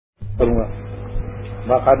کروں گا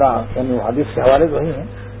باقاعدہ، یعنی حدیث کے حوالے وہی ہیں،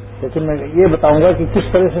 لیکن میں یہ بتاؤں گا کہ کس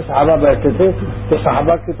طرح سے صحابہ بیٹھتے تھے. تو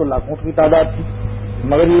صحابہ کی تو لاکھوں کی تعداد تھی،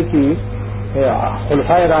 مگر یہ کہ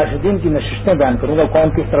خلفائے راشدین کی نشستیں بیان کروں گا، کون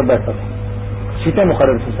کس طرح بیٹھتا تھا، سیٹیں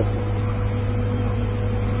مقرر کی سکتی.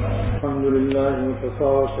 الحمد لله وكفى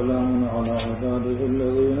وسلام على عباده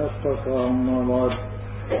الذين اصطفى، أما بعد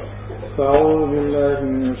فأعوذ بالله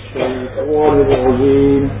من الشيطان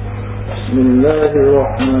الرجيم. بسم الله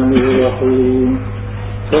الرحمن الرحيم.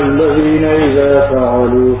 فالذين إذا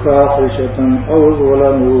فعلوا فاحشة أو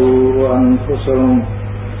ظلموا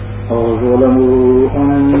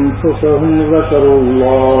أنفسهم ذكروا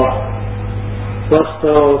الله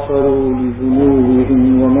فاستغفروا لذنوبهم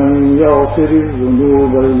ومن يغفر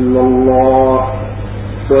الذنوب إلا الله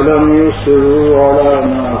ولم يصروا على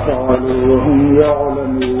ما فعلوا وهم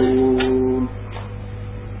يعلمون.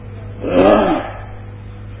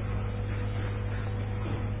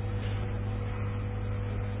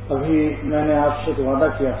 ابھی میں نے آپ سے وعدہ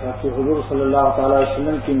کیا تھا کہ حضور صلی اللہ تعالی علیہ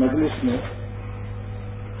وسلم کی مجلس میں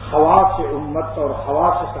خواص امت اور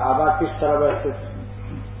خواص صحابہ کس طرح بیٹھتے تھے.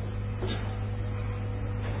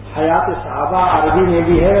 حیات صحابہ عربی میں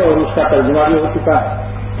بھی ہے اور اس کا ترجمہ بھی ہو چکا ہے.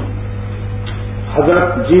 حضرت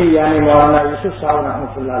جی یعنی مولانا یوسف صاحب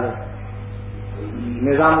رحمۃ اللہ علیہ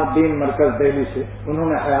نظام الدین مرکز دہلی سے، انہوں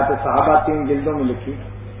نے حیات صحابہ 3 جلدوں میں لکھی،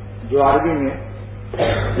 جو عربی میں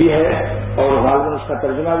بھی ہے اور غالباً اس کا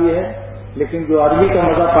ترجمہ بھی ہے، لیکن جو عربی کا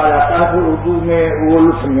مزہ پایا جاتا ہے وہ اردو میں وہ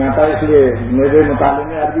لطف نہیں آتا، اس لیے میرے مطالعے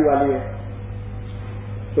میں عربی والی ہے.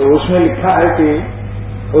 تو اس میں لکھا ہے کہ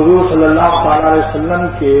حضور صلی اللہ تعالی علیہ وسلم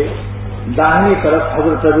کے داہنی طرف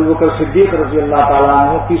حضرت ابوبکر صدیق رضی اللہ تعالیٰ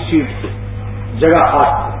عنہ کی سیٹ تھی، جگہ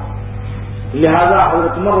خاص تھی، لہذا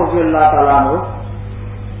حضرت عمر رضی اللہ تعالیٰ عنہ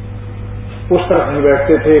اس طرف نہیں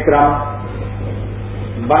بیٹھتے تھے اکرام،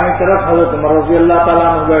 بائیں طرف حضرت عمر رضی اللہ تعالیٰ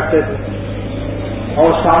عنہ بیٹھتے تھے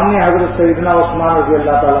اور سامنے حضرت سیدنا عثمان رضی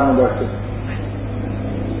اللہ تعالیٰ عنہ بیٹھتے تھے.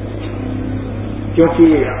 کیونکہ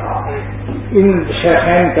ان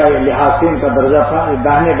شیخین کا لحاظین کا درجہ تھا،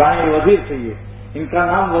 داہنے بائیں وزیر تھے، یہ ان کا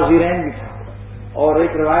نام وزیرین بھی تھا. اور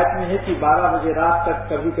ایک روایت میں ہے کہ 12 بجے رات تک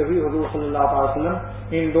کبھی کبھی حضور صلی اللہ علیہ وسلم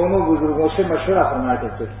ان دونوں بزرگوں سے مشورہ فرمایا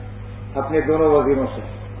کرتے تھے، اپنے دونوں وزیروں سے.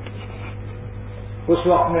 اس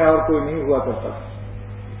وقت میں اور کوئی نہیں ہوا کرتا تھا.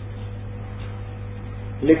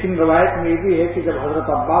 لیکن روایت میں یہ بھی ہے کہ جب حضرت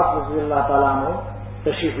عباس رضی اللہ تعالیٰ عنہ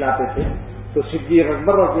تشریف لاتے تھے تو صدیق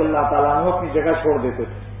اکبر رضی اللہ تعالیٰ عنہ اپنی جگہ چھوڑ دیتے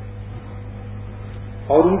تھے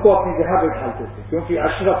اور ان کو اپنی جگہ بیٹھالتے تھے، کیونکہ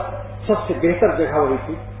اشرف سب سے بہتر جگہ وہی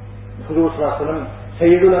تھی. حضور صلی اللہ علیہ وسلم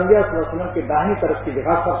سید الانبیاء صلی اللہ علیہ وسلم کے داہنی طرف کی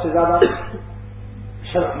جگہ سب سے زیادہ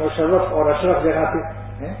مشرف اور اشرف جگہ تھی.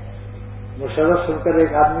 مشرف سن کر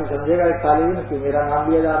ایک آدمی سمجھے گا، ایک طالب علم کہ میرا نام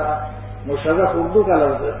لیا جا رہا ہے. مشرف اردو کا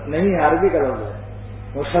لفظ نہیں ہے، عربی کا لفظ ہے.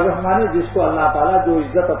 مشرف مانے جس کو اللہ تعالیٰ جو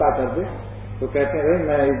عزت عطا کر دے تو کہتے ہیں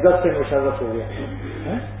میں عزت سے مشرف ہو گیا.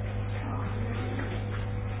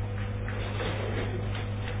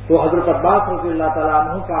 تو حضرت عباس رضی اللہ تعالیٰ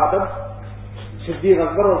عنہ کا ادب صدیق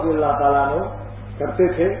اکبر رضی اللہ تعالیٰ عنہ کرتے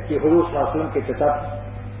تھے کہ حضور صلی اللہ علیہ وسلم کے چچا تھے.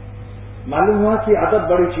 معلوم ہوا کہ ادب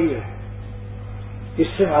بڑی چیز ہے. اس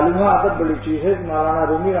سے معلوم ہوا ادب بڑی چیز ہے. مولانا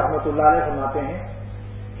رومی رحمۃ اللہ علیہ فرماتے ہیں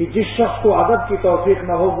کہ جس شخص کو ادب کی توفیق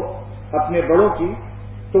نہ ہو اپنے بڑوں کی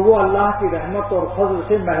تو وہ اللہ کی رحمت اور فضل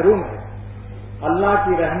سے محروم ہے. اللہ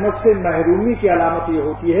کی رحمت سے محرومی کی علامت یہ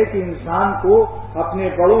ہوتی ہے کہ انسان کو اپنے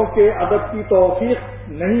بڑوں کے ادب کی توفیق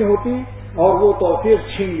نہیں ہوتی اور وہ توفیق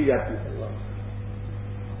چھین لی جاتی ہے.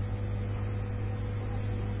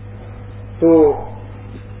 تو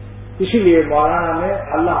اسی لیے مولانا نے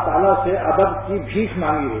اللہ تعالیٰ سے ادب کی بھیک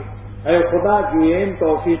مانگی ہے. اے خدا جوین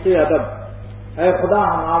توفیق ادب، اے خدا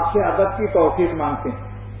ہم آپ سے ادب کی توفیق مانگتے ہیں.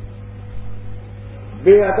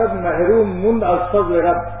 بے ادب محروم مند از فضل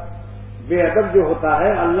رب، بے ادب جو ہوتا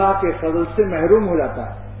ہے اللہ کے فضل سے محروم ہو جاتا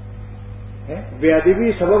ہے. بے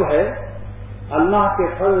ادبی سبب ہے اللہ کے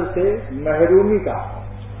فضل سے محرومی کا.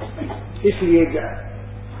 اس لیے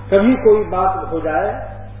کبھی کوئی بات ہو جائے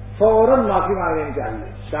فوراً معافی مانگ لینی چاہیے،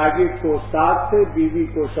 شاگرد کو استاد سے، بیوی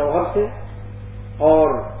کو شوہر سے، اور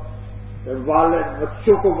والد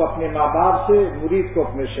بچوں کو اپنے ماں باپ سے، مرید کو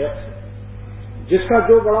اپنے شیخ سے، جس کا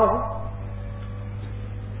جو بڑا ہو.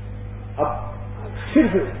 اب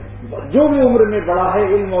صرف جو بھی عمر میں بڑا ہے،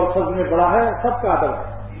 علم اور فضل میں بڑا ہے، سب کا ادب ہے.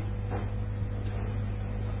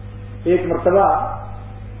 ایک مرتبہ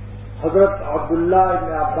حضرت عبداللہ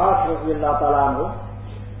ابن عباس رضی اللہ تعالیٰ عنہ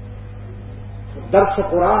درس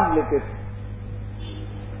قرآن لیتے تھے.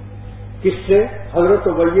 کس سے؟ حضرت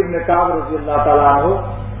ابی بن کعب رضی اللہ تعالیٰ عنہ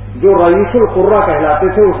جو رئیس القرہ کہلاتے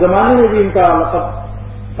تھے. اس زمانے میں بھی ان کا لقب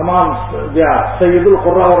تمام سید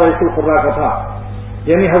القرہ اور رئیس القرہ کا تھا.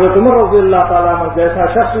 یعنی حضرت عمر رضی اللہ تعالیٰ عنہ جیسا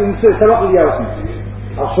شخص ان سے سبق لیا اس نے.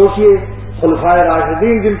 اب سوچئے خلفائے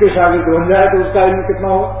راشدین جن کے شاگرد بن جائے تو اس کا علم کتنا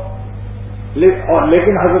ہوگا. اور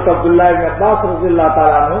لیکن حضرت عبداللہ ابن عباس رضی اللہ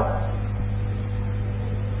تعالیٰ عنہ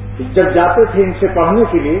جب جاتے تھے ان سے پڑھنے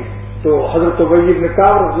کے لیے تو حضرت ابی بن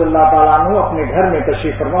کعب رضی اللہ تعالیٰ عنہ اپنے گھر میں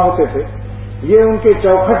تشریف فرما ہوتے تھے. یہ ان کے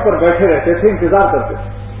چوکھٹ پر بیٹھے رہتے تھے, انتظار کرتے تھے.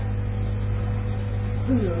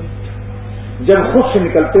 جب خود سے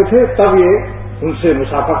نکلتے تھے تب یہ ان سے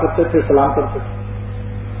مصافحہ کرتے تھے, سلام کرتے تھے.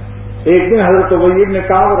 ایک دن حضرت ابی بن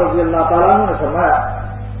کعب رضی اللہ تعالیٰ عنہ نے فرمایا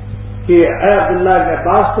کہ اے عبداللہ ابن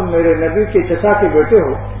عباس, تم میرے نبی کے چچا کے بیٹے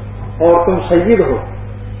ہو اور تم سید ہو.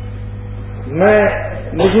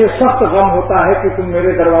 مجھے سخت غم ہوتا ہے کہ تم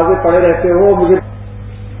میرے دروازے پڑے رہتے ہو.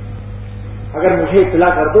 اگر مجھے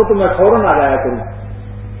اطلاع کر دو تو میں فوراً آ جایا کروں.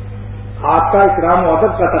 آپ کا اکرام و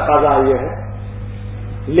ادب کا تقاضا یہ ہے.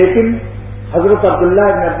 لیکن حضرت عبداللہ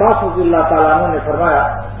ابن عباس رضی اللہ تعالیٰ عنہ نے فرمایا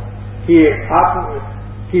کہ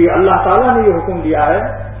اللہ تعالیٰ نے یہ حکم دیا ہے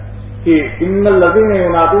کہ ان الذین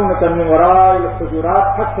ینادونک من وراء الحجرات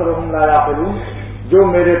اکثرهم لا یعقلون, جو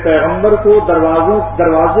میرے پیغمبر کو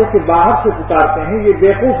دروازے کے باہر سے پکارتے ہیں یہ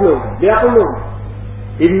بیوقوف لوگ ہیں, بیعقل لوگ ہیں,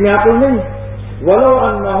 ان میں عقل نہیں. ولو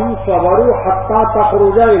انہم صبروا حتی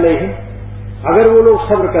تخرج الیہم, اگر وہ لوگ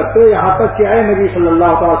صبر کرتے یہاں تک کہ اے نبی صلی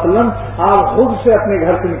اللہ علیہ وسلم آپ خود سے اپنے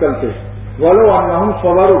گھر سے نکلتے. ولو انہم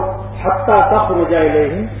صبروا حتی تخرج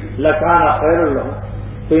الیہم لکان خیر لہم,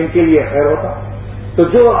 تو ان کے لیے خیر ہوتا. تو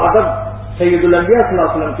جو ادب سید الانبیاء صلی اللہ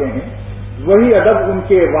علیہ وسلم کے ہیں وہی ادب ان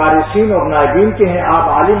کے وارثین اور نائبین کے ہیں. آپ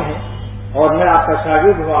عالم ہیں اور میں آپ کا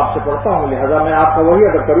شاگرد ہوں, آپ سے پڑھتا ہوں, لہذا میں آپ کا وہی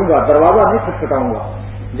ادب کروں گا, دروازہ نہیں کھٹکھٹاؤں گا.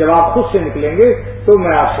 جب آپ خود سے نکلیں گے تو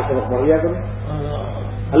میں آپ سے سبق بڑھیا کروں.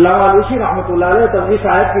 علامہ علوسی رحمۃ اللہ علیہ اس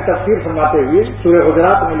آیت کی تفسیر فرماتے ہوئے سورہ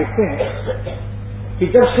حجرات میں لکھتے ہیں کہ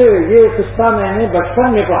جب سے یہ قصہ میں نے بچپن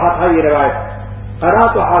میں پڑھا تھا, یہ روایت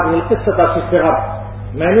قرأت هذه القصة في الصغر,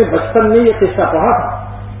 میں نے بچپن میں یہ قصہ پڑھا تھا,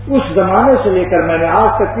 اس زمانے سے لے کر میں نے آج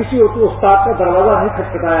تک کسی استاد کا دروازہ نہیں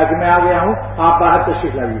کھٹکھٹایا کہ میں آ گیا ہوں آپ باہر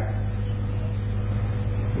تشریف لائیے.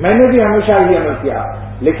 میں نے بھی ہمیشہ یہ عمل کیا.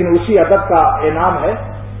 لیکن اسی ادب کا انعام ہے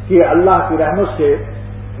کہ اللہ کی رحمت سے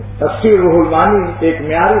تفسیر روح المعانی ایک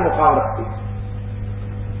معیاری مقام رکھتی ہے.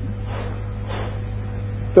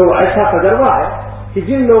 تو ایسا تجربہ ہے کہ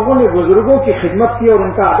جن لوگوں نے بزرگوں کی خدمت کی اور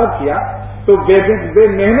ان کا ادب کیا تو بے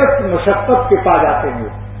محنت مشقت کے پا جاتے ہیں,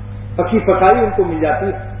 پکی پکائی ان کو مل جاتی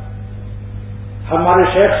ہے. ہمارے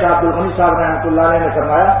شیخ شاہ عبدالغنی صاحب رحمۃ اللہ علیہ نے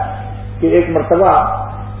فرمایا کہ ایک مرتبہ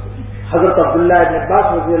حضرت عبداللہ ابن عباس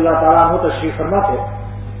رضی اللہ تعالیٰ عنہ تشریف فرما تھے.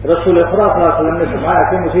 رسول خدا صلی اللہ علیہ وسلم نے فرمایا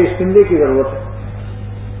کہ مجھے استنجے کی ضرورت ہے.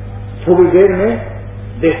 تھوڑی دیر میں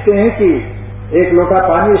دیکھتے ہیں کہ ایک لوٹا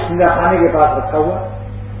پانی استنجا خانے کے پاس رکھا ہوا.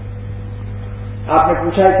 آپ نے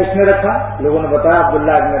پوچھا ہے کس نے رکھا؟ لوگوں نے بتایا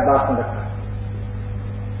عبداللہ ابن عباس نے رکھا.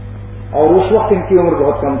 اور اس وقت ان کی عمر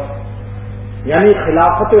بہت کم تھی, یعنی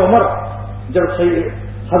خلافت عمر جب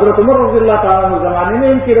حضرت عمر رضی اللہ تعالیٰ عنہ زمانے میں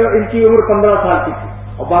ان کی عمر 15 سال کی تھی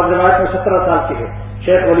اور بعض روایت میں 17 سال کی ہے.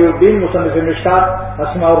 شیخ ولی الدین مصنف مشکات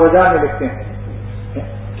اسماء الرجاء میں لکھتے ہیں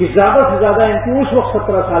کہ زیادہ سے زیادہ ان کی اس وقت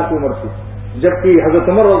 17 سال کی عمر تھی, جبکہ حضرت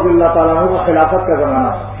عمر رضی اللہ تعالیٰ عنہ کا خلافت کا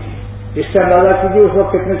زمانہ تھا. اس سے اندازہ کیجیے اس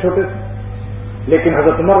وقت کتنے چھوٹے تھے. لیکن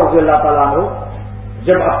حضرت عمر رضی اللہ تعالیٰ عنہ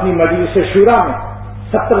جب اپنی مجلس شورا میں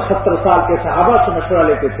 70 سال کے صحابہ سے مشورہ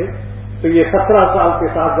لیتے تھے تو یہ 17 سال کے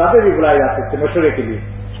صاحبزادے بھی بلائے جاتے تھے مشورے کے لیے.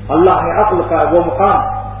 اللہ نے عقل کا وہ مقام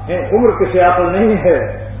ہے, عمر کسی عقل نہیں ہے,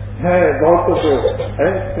 بہت کو ہے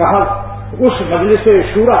کہا. اس مجلس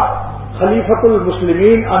شورا خلیفۃ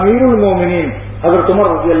المسلمین امیر المومنین حضرت عمر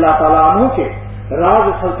رضی اللہ تعالیٰ عنہ کے راز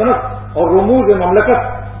سلطنت اور رموز مملکت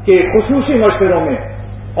کے خصوصی مشوروں میں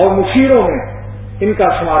اور مشیروں میں ان کا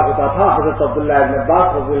شمار ہوتا تھا حضرت عبداللہ ابن عباس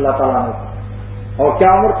رضی اللہ تعالیٰ عنہ. اور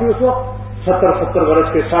کیا عمر تھی اس وقت؟ 70 برس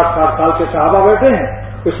کے 60 سال کے صحابہ بیٹھے ہیں,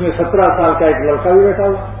 اس میں 17 سال کا ایک لڑکا بھی بیٹھا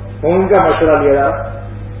ہوا, ان کا مشورہ لیا جا رہا.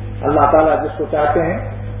 اللہ تعالیٰ جس کو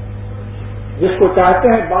چاہتے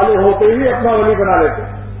ہیں بالغ ہوتے ہی اپنا ولی بنا لیتے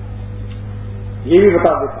ہیں. یہ بھی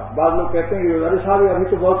بتا دیتا, بعض لوگ کہتے ہیں کہ ارے صاحب ابھی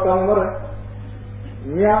تو بہت کم عمر ہے.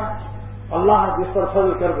 میاں اللہ نے جس پر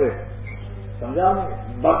فضل کر دے, سمجھا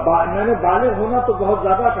میں نے بالغ ہونا تو بہت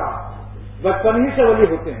زیادہ کہا, بچپن ہی سے ولی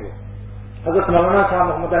ہوتے ہیں. حضرت مولانا صاحب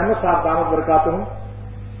محمد احمد صاحب دامت برکاتہم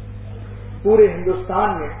پورے ہندوستان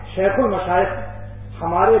میں شیخ المشائخ,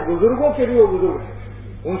 ہمارے بزرگوں کے بھی وہ بزرگ ہیں.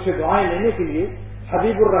 ان سے دعائیں لینے کے لیے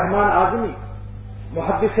حبیب الرحمان اعظمی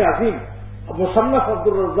محدث عظیم مصنف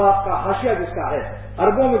عبدالرزاق کا حاشیہ جس کا ہے,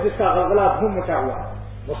 عربوں میں جس کا غلغلہ دھوم مچا ہوا ہے.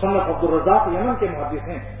 مصنف عبدالرزاق یمن کے محدث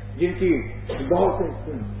ہیں جن کی بہت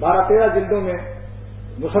 12-13 جلدوں میں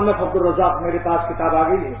مصنف عبدالرزاق میرے پاس کتاب آ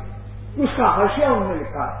گئی ہے. اس کا حاشیہ انہوں نے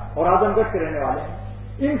لکھا ہے اور اعظم گڑھ کے رہنے والے ہیں.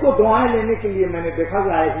 ان کو دعائیں لینے کے لیے میں نے دیکھا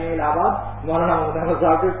کہ آئے ہیں الہ آباد مولانا محمد احمد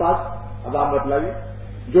صاحب کے پاس. اب آپ بتلائیے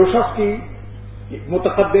جو شخص کی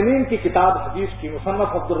متقدمین کی کتاب حدیث کی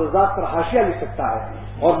مصنف عبد الرزاق پر حاشیہ لکھ سکتا ہے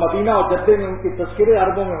اور مدینہ اور جدے میں ان کی تذکرے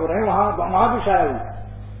عربوں میں ہو رہے ہیں, وہاں بھی شائع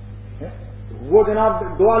ہوئی, وہ جناب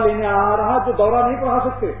دعا لینے آ رہا جو دورہ نہیں پڑھا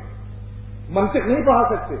سکتے, منطق نہیں پڑھا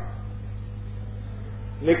سکتے,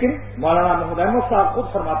 لیکن مولانا محمد احمد صاحب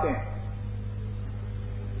خود فرماتے ہیں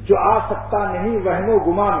جو آ سکتا نہیں وہم و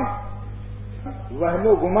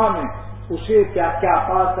گما میں اسے کیا کیا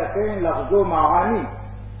پا سکیں لفظ و معانی.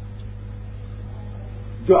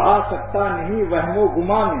 جو آ سکتا نہیں وہم و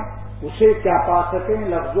گما میں اسے کیا پا سکیں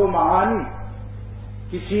لفظ و معانی.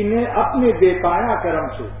 کسی نے اپنے بے پایا کرم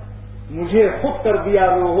سے مجھے خود کر دیا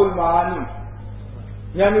روح المعانی.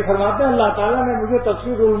 یعنی فرماتے ہیں اللہ تعالیٰ نے مجھے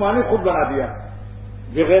تفسیر روح المعانی خود بنا دیا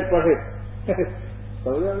بغیر پڑھے.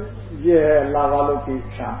 یہ ہے اللہ والوں کی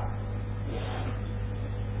شان.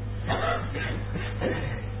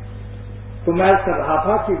 تو میں کر رہا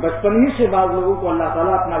تھا کہ بچپن ہی سے بعض لوگوں کو اللہ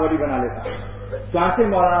تعالیٰ اپنا ولی بنا لیتا ہے. چانچے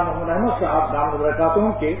مولانا محمد احمد صاحب دامت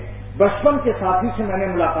برکاتہم کے بچپن کے ساتھی سے میں نے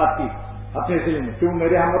ملاقات کی اپنے ضلع میں, کیوں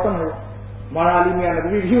میرے ہم وطن ہو. مولانا علی میاں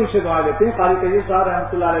ندوی بھی ان سے دعا لیتے ہیں, قاری طیب صاحب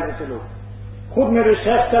رحمۃ اللہ علیہ جیسے لوگ. خود میرے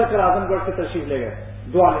شیخ چل کر اعظم گڑھ سے تشریف لے گئے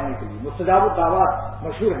دعا لینے کے لیے. مستجاب الدعوات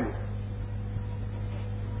مشہور ہیں.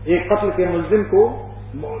 ایک قتل کے ملزم کو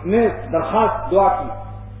نے درخواست دعا کی,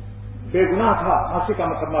 بے گناہ تھا, پھانسی کا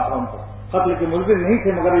مقدمہ تھا ان پر, قتل کے ملزم نہیں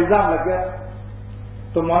تھے مگر الزام لگ گیا.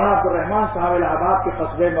 تو مولانا عبد الرحمان صاحب الہ آباد کے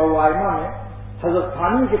قصبے موائمہ میں حضرت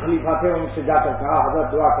تھانوی کے خلیفہ تھے, ان سے جا کر کہا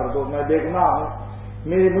حضرت دعا کر دو, میں بے گناہ ہوں,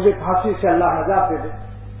 مجھے پھانسی سے اللہ نجات دے دے.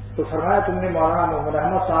 تو فرمایا تم نے مولانا محمد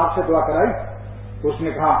احمد صاحب سے دعا کرائی؟ تو اس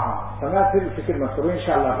نے کہا ہاں. فرمایا پھر فکر مت کرو,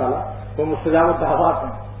 انشاءاللہ تعالیٰ وہ مستجاب الدعوات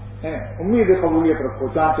ہیں, امید قبولیت رکھو,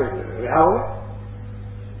 چانچے رہا ہو.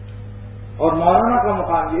 اور مولانا کا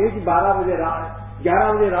مقام یہ ہے کہ 11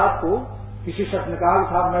 بجے رات کو کسی شخص نے کہا کہ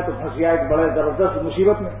صاحب میں تو پھنس گیا ایک بڑے زبردست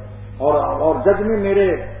مصیبت میں, اور جج میں میرے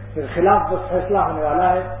خلاف بس فیصلہ ہونے والا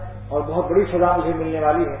ہے اور بہت بڑی سزا مجھے ملنے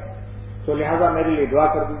والی ہے, تو لہذا میرے لیے دعا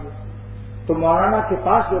کر دیجیے. تو مولانا کے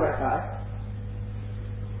پاس جو رہتا ہے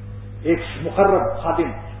ایک مقرب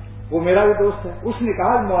خادم, وہ میرا بھی دوست ہے, اس نے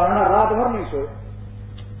کہا مولانا رات بھر نہیں سوئے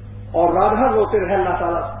اور رات بھر روتے رہے اللہ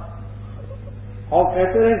تعالیٰ سے اور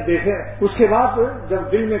کہتے رہے دیکھیں. اس کے بعد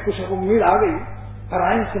جب دل میں کچھ امید آ گئی,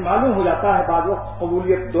 قرائن سے معلوم ہو جاتا ہے بعض وقت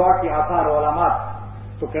قبولیت دعا کی آثار اور علامات,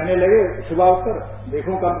 تو کہنے لگے صبح اٹھ کر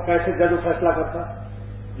دیکھوں کیسے جج فیصلہ کرتا ہے,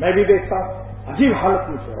 میں بھی دیکھتا ہوں. عجیب حالت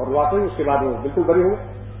میں سے, اور واقعی اس کے بعد وہ بالکل بری ہوئے.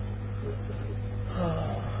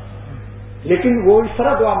 لیکن وہ اس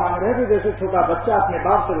طرح دعا مانگ رہے تھے جیسے چھوٹا بچہ اپنے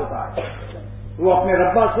باپ سے روتا ہے. وہ اپنے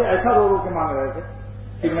ربا سے ایسا رو رو کے مانگ رہے تھے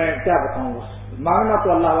کہ میں کیا بتاؤں. مانگنا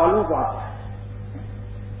تو اللہ والوں کو آتا ہے.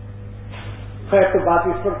 خیر تو بات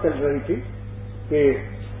اس پر چل رہی تھی کہ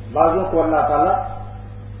بعضوں کو اللہ تعالیٰ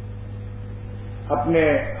اپنے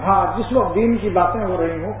جس وقت دین کی باتیں ہو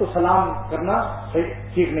رہی ہوں تو سلام کرنا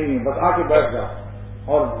ٹھیک نہیں ہے, بس آ کے بیٹھ جاؤ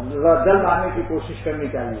اور جلد آنے کی کوشش کرنی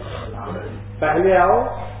چاہیے. پہلے آؤ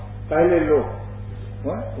پہلے لو.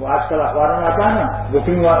 وہ آج کل اخباروں میں آتا ہے نا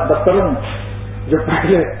بکنگ دفتروں میں جو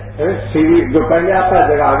پہلے آتا ہے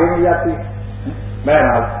جگہ آگے مل جاتی ہے.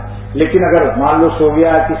 بہرحال لیکن اگر مان لو سو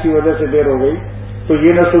گیا کسی وجہ سے دیر ہو گئی تو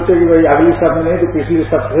یہ نہ سوچے کہ بھائی اگلی صف میں نہیں تو پچھلی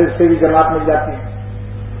صف سے بھی جماعت مل جاتی ہے.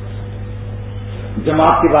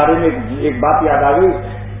 جماعت کے بارے میں ایک بات یاد آ گئی,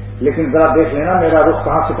 لیکن ذرا دیکھ لینا میرا رخ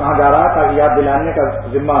کہاں سے کہاں جا رہا ہے تاکہ یاد دلانے کا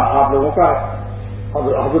ذمہ آپ لوگوں کا ہے.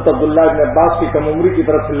 حضرت عبداللہ ابن عباس کی کم عمری کی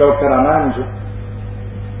طرف سے لوٹ کر آنا ہے مجھے.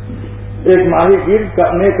 ایک ماہی گیر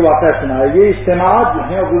نے ایک واقعہ سنا ہے. یہ اجتماعات جو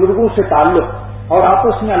ہیں بزرگوں سے تعلق اور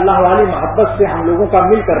آپس میں اللہ والی محبت سے ہم لوگوں کا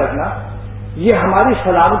مل کر رکھنا, یہ ہماری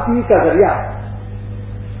سلامتی کا ذریعہ ہے.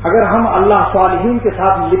 اگر ہم اللہ صالحین کے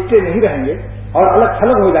ساتھ لپٹے نہیں رہیں گے اور الگ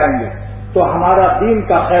تھلگ ہو جائیں گے تو ہمارا دین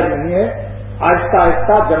کا خیر نہیں ہے. آہستہ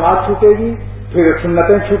آہستہ جماعت چھوٹے گی, پھر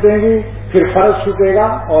سنتیں چھوٹیں گی, پھر فرض چھوٹے گا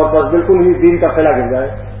اور بس بالکل ہی دین کا پھیلا گر جائے.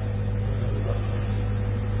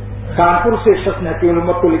 کانپور سے شخص نے حکیم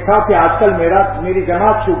امت کو لکھا کہ آج کل میری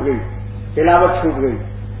جماعت چھوٹ گئی, تلاوت چھوٹ گئی,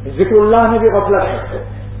 ذکر اللہ میں بھی غفلت ہے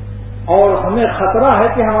اور ہمیں خطرہ ہے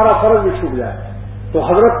کہ ہمارا فرض بھی چھوٹ جائے. تو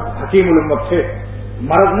حضرت حکیم الامت تھے,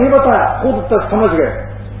 مرض نہیں بتایا, خود تک سمجھ گئے.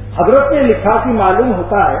 حضرت نے لکھا کہ معلوم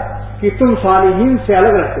ہوتا ہے کہ تم صالحین سے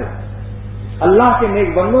الگ رہتے ہو, اللہ کے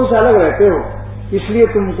نیک بندوں سے الگ رہتے ہو, اس لیے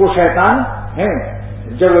تم کو شیطان ہے.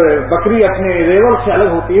 جب بکری اپنے ریوڑ سے الگ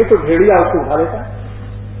ہوتی ہے تو بھیڑیا اس کو اٹھا لیتا ہے.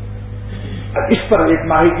 اس پر ایک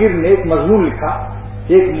ماہی گیر نے ایک مضمون لکھا,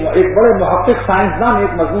 ایک بڑے محقق سائنسدان نے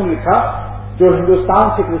ایک مضمون لکھا جو ہندوستان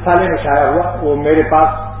سے ایک رسالے میں شائع ہوا. وہ میرے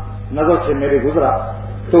پاس نظر سے میرے گزرا.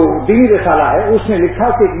 تو دینی رسالہ ہے، اس نے لکھا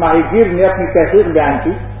کہ ایک ماہی گیر نے اپنی تحقیق بیان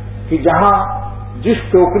کی کہ جہاں جس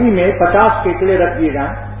ٹوکری میں 50 کیکڑے رکھ دیے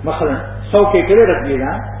جائیں، مثلا 100 کیکڑے رکھ دیے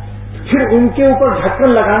جائیں، پھر ان کے اوپر ڈھکن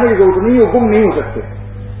لگانے کی ضرورت نہیں، وہ گم نہیں ہو سکتے.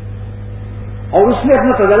 اور اس نے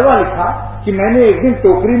اپنا تجربہ لکھا کہ میں نے ایک دن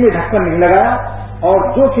ٹوکری میں ڈھکن نہیں لگایا، اور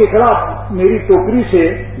جو کیکڑا میری ٹوکری سے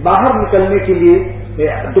باہر نکلنے کے لیے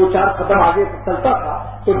 2-4 قدم آگے چلتا تھا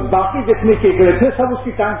تو باقی جتنے کیکڑے تھے سب اس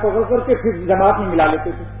کی ٹانگ پکڑ کر کے پھر جماعت میں ملا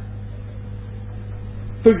لیتے تھے.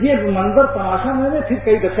 تو یہ منظر تماشا میں نے پھر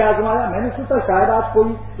کئی دفعہ آزمایا. میں نے سوچا شاید آج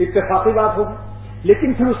کوئی اتفاقی بات ہوگی،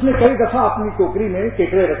 لیکن پھر اس نے کئی دفعہ اپنی ٹوکری میں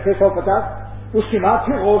کیکڑے رکھے 150. اس کے بعد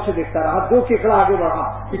پھر غور سے دیکھتا رہا، 2 کیکڑا آگے بڑھا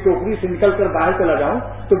کہ ٹوکری سے نکل کر باہر چلا جاؤں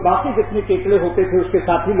تو باقی جتنے کیکڑے ہوتے تھے اس کے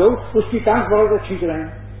ساتھی لوگ اس کی ٹانگ پکڑ کر کھینچ رہے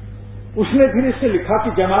ہیں. اس نے پھر اس سے لکھا کہ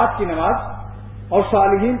جماعت کی نماز اور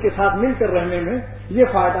صالحین کے ساتھ مل کر رہنے میں یہ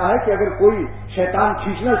فائدہ ہے کہ اگر کوئی شیطان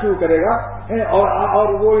کھینچنا شروع کرے گا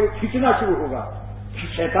اور وہ کھینچنا شروع ہوگا،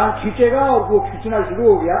 شیطان کھینچے گا اور وہ کھینچنا شروع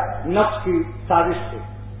ہو گیا نفس کی سازش سے،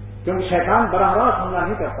 کیونکہ شیطان براہ راست حملہ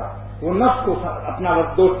نہیں کرتا، وہ نفس کو اپنا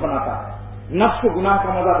دوست بناتا ہے، نفس کو گناہ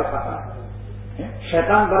کا مزہ دکھاتا ہے.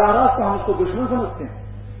 شیطان براہ راست ہم اس کو دشمن سمجھتے ہیں،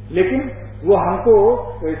 لیکن وہ ہم کو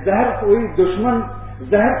زہر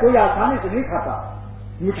کوئی آسانی سے نہیں کھاتا،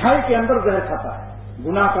 مٹھائی کے اندر زہر کھاتا ہے،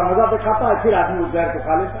 گناہ کا مزہ دکھاتا ہے، پھر آدمی اس زہر کو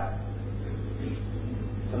کھا لیتا ہے.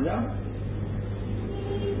 سمجھا؟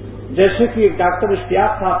 جیسے کہ ایک ڈاکٹر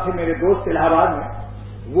اشتیاق صاحب تھے میرے دوست الہ آباد میں،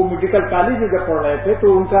 وہ میڈیکل کالج میں جب پڑھ رہے تھے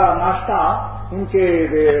تو ان کا ناشتہ ان کے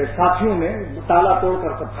ساتھیوں نے تالا توڑ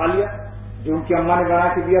کر سب کھا لیا، جو ان کی اماں نے بنا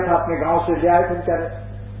کے دیا تھا، اپنے گاؤں سے لے آئے تھے بیچارے.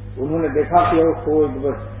 انہوں نے دیکھا کہ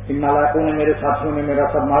ان نالائقوں نے، میرے ساتھیوں نے میرا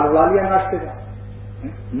سب مال اڑا لیا ناشتے کا.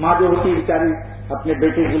 ماں جو ہوتی بیچاری اپنے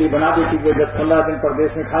بیٹے کے لیے بنا دیتی، وہ 10-15 دن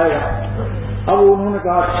پردیش میں کھائے گا. اب انہوں نے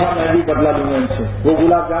کہا اچھا میں بھی بدلا لوں گا ان سے. وہ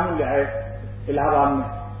گلاب جامن لے آئے الہ آباد میں.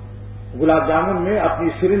 گلاب جامن میں اپنی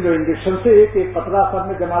سرنج اور انجیکشن سے ایک قطرہ سر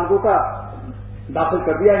میں جمالگو کا داخل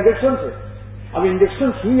کر دیا انجیکشن سے. اب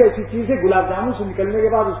انجیکشن سوئی ایسی چیز ہے، گلاب جامن سے نکلنے کے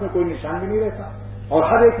بعد اس میں کوئی نشان بھی نہیں رہتا، اور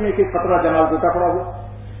ہر ایک میں ایک قطرہ جمالگو کا پڑا ہوا.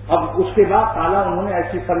 اب اس کے بعد تالا انہوں نے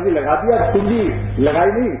ایسی فرضی لگا دیا، کنڈی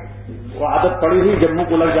لگائی نہیں، وہ عادت پڑی ہوئی جب منہ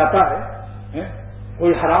کو لگ جاتا ہے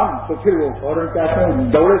کوئی حرام تو پھر وہ فوراً کہتے ہیں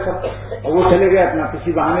دوڑے سب، اور وہ چلے گئے اپنا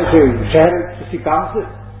کسی بہانے سے شہر کسی کام سے.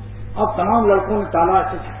 اب تمام لڑکوں نے تالا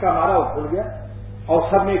ایسے چھکا مارا، وہ کھل گیا، اور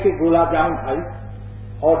سب نے ایک گلاب جامن کھائی.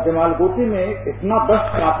 اور جمال گوٹی میں اتنا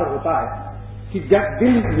دست کا اثر ہوتا ہے کہ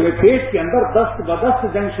دل پیٹ کے اندر دست بدست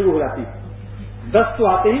جنگ شروع ہو جاتی ہے. دست تو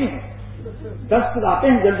آتے ہی ہیں، دست آتے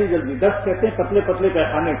ہیں جلدی جلدی، دست کہتے ہیں پتلے پتلے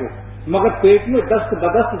پیخانے کو، مگر پیٹ میں دست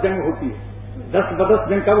بدست جنگ ہوتی ہے. دست بدست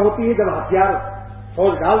جنگ کب ہوتی ہے؟ جب ہتھیار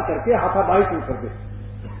فوج ڈال کر کے ہاتھا بائی شروع کر دے.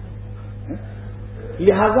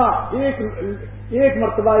 لہذا ایک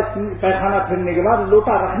مرتبہ پیخانہ پھرنے کے بعد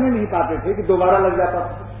لوٹا رکھنے نہیں پاتے تھے کہ دوبارہ لگ جاتا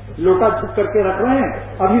تھا. لوٹا جھک کر کے رکھ رہے ہیں،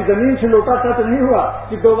 ابھی زمین سے لوٹا ٹچ نہیں ہوا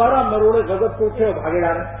کہ دوبارہ مروڑے غضب کو اٹھے اور بھاگے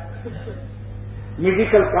جا رہے ہیں.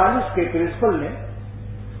 میڈیکل کالج کے پرنسپل نے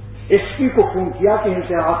ایس پی کو فون کیا کہ ان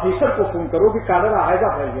سے آفیسر کو فون کرو کہ کالرا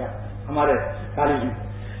حیضہ پھیل گیا ہمارے کالج میں،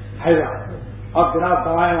 حیضہ. اب جناب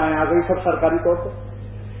دوائیں آ گئی سب سرکاری طور پر.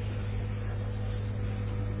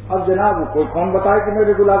 اب جناب کوئی کون بتائے کہ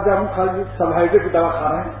میرے گلاب جامن کھا لیے، سب حیضے کی دوا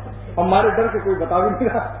کھا رہے ہیں، اور ہمارے ڈر کے کوئی بتا بھی نہیں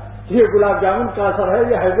رہا یہ گلاب جامن کا اثر ہے،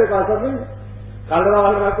 یہ حیضے کا اثر نہیں ہے، کالرا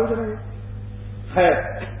والرا کچھ نہیں. خیر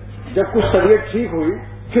جب کچھ طبیعت ٹھیک ہوئی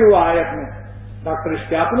پھر وہ آئے اپنے ڈاکٹر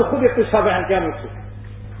اشتیاق نے خود ایک قصہ بیان کیا مجھ سے.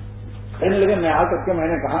 کہنے لگے میں آ کر کے میں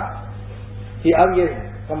نے کہا کہ اب یہ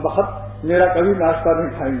کم وقت میرا کبھی ناشتہ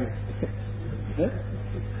نہیں کھائیں گے.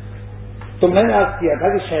 تو میں نے عرض کیا تھا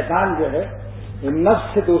کہ شیطان جو ہے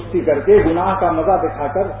نفس سے دوستی کر کے گناہ کا مزہ دکھا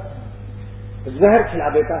کر زہر کھلا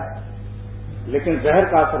دیتا ہے، لیکن زہر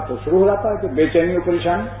کا اثر تو شروع ہو جاتا ہے کہ بے چینی اور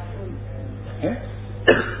پریشانی،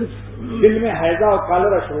 دل میں حیضہ اور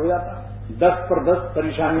کالرا شروع ہو جاتا ہے، دست پر دست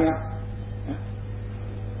پریشانیاں.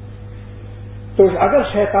 تو اگر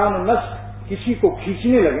شیطان و نفس کسی کو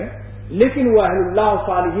کھینچنے لگے لیکن وہ اہل اللہ و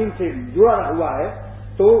صالحین سے جڑا ہوا ہے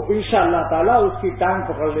تو انشاءاللہ تعالیٰ اس کی ٹانگ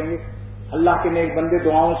پکڑ لیں گے اللہ کے نیک بندے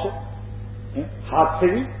دعاؤں سے. ہاتھ سے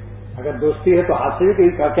بھی اگر دوستی ہے تو ہاتھ سے بھی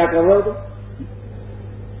کیا کر رہا ہو. تو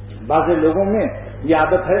بعض لوگوں میں یہ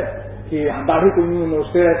عادت ہے کہ داڑھی کو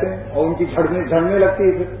نوچتے رہتے ہیں اور ان کی جھڑنے لگتی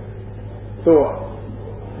ہے. پھر تو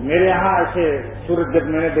میرے یہاں ایسے سورج جب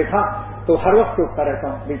میں نے دیکھا تو ہر وقت اٹھتا رہتا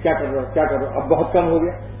ہوں بھائی کیا کر رہا ہو کیا کر رہا ہو. اب بہت کم ہو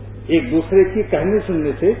گیا. ایک دوسرے کی کہنے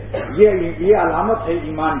سننے سے یہ علامت ہے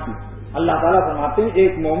ایمان کی. اللہ تعالیٰ فرماتے ہیں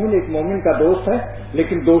ایک مومن کا دوست ہے،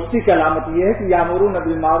 لیکن دوستی کی علامت یہ ہے کہ یامرون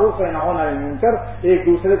بالمعروف وینہون عن المنکر، ایک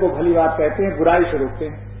دوسرے کو بھلی بات کہتے ہیں، برائی سے روکتے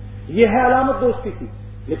ہیں. یہ ہے علامت دوستی کی.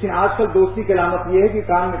 لیکن آج کل دوستی کی علامت یہ ہے کہ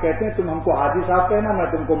کان میں کہتے ہیں تم ہم کو حاجی صاحب کہنا، میں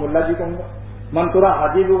تم کو ملا جی کہوں گا، من تورا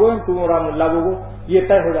حاجی گوگو تم اورا ملا گوگو، یہ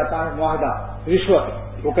طے ہو جاتا ہے معاہدہ،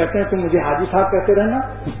 رشوت۔ وہ کہتے ہیں تم مجھے حاجی صاحب کہتے رہنا،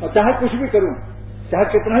 اور چاہے کچھ بھی کروں، چاہے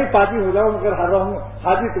کتنا ہی پاجی ہو جاؤ مگر ہر رہا ہوں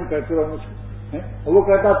حاجی تم کہتے رہو مجھ کو۔ وہ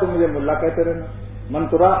کہتا تم مجھے ملا کہتے رہنا، من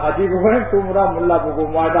تورا حاجی گوگو تم اورا ملا گوگو،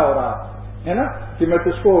 معاہدہ ہو رہا ہے نا کہ میں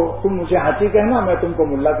تم مجھے حاجی کہنا، میں تم کو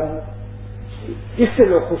ملا کہوں گا۔ اس سے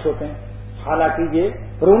لوگ خوش ہوتے ہیں، حالانکہ یہ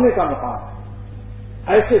رونے کا مقام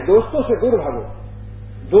ہے۔ ایسے دوستوں سے دور بھاگو۔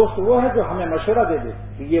 دوست وہ ہے جو ہمیں مشورہ دے دے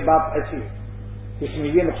کہ یہ بات ایسی ہے، اس میں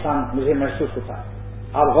یہ نقصان مجھے محسوس ہوتا ہے،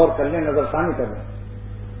 آپ غور کر لیں، نظر ثانی کر لیں،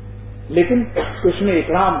 لیکن اس میں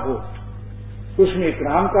اکرام ہو، اس میں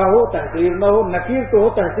اکرام کا ہو، تحقیر نہ ہو، نکیر تو ہو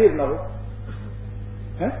تحقیر نہ ہو،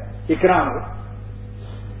 اکرام ہو۔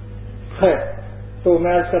 خیر، تو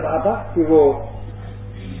میں اس سے کہا تھا کہ وہ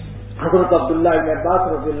حضرت عبداللہ ابن عباس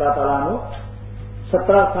رضی اللہ تعالیٰ عنہ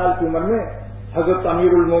 17 سال کی عمر میں حضرت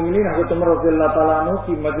امیر المومنین حضرت عمر رضی اللہ تعالیٰ عنہ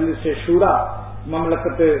کی مجلس شورا،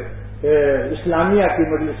 مملکت اسلامیہ کی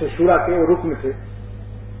مجلس شورا کے وہ رکن تھے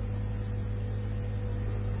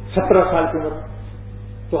 17 سال کی عمر میں۔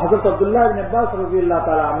 تو حضرت عبداللہ ابن عباس رضی اللہ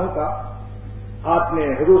تعالیٰ عنہ کا آپ نے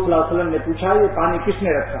حضور صلی اللہ علیہ وسلم نے پوچھا یہ پانی کس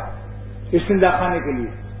نے رکھا استنجا خانے کے لیے؟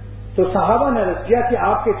 تو صحابہ نے عرض کیا کہ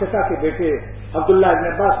آپ کے چچا کے بیٹے عبداللہ ابن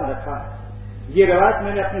عباس نے رکھا ہے۔ یہ روایت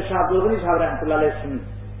میں نے اپنے شاہ عبدالغنی صاحب رحمۃ اللہ علیہ سنی۔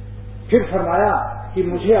 پھر فرمایا کہ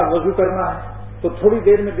مجھے اب وضو کرنا ہے، تو تھوڑی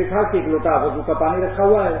دیر میں دیکھا کہ ایک لوٹا وضو کا پانی رکھا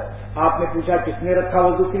ہوا ہے۔ آپ نے پوچھا کس نے رکھا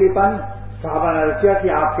وضو کے لیے پانی؟ صحابہ نے عرض کیا کہ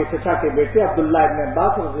آپ کے چچا کے بیٹے عبداللہ ابن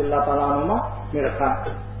عباس رضی اللہ تعالیٰ عنہما نے رکھا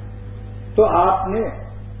ہے۔ تو آپ نے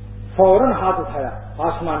فوراً ہاتھ اٹھایا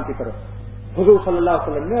آسمان کی طرف حضور صلی اللہ علیہ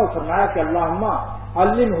وسلم نے، اور فرمایا کہ اللہم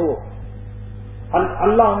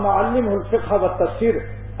علمہ الفقہ والتفسیر،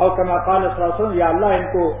 اور کما قال صلی اللہ علیہ وسلم، یا اللہ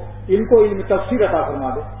ان کو علم تفسیر عطا فرما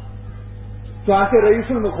دے۔ چونکہ رئیس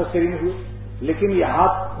المفسرین ہوئے، لیکن یہ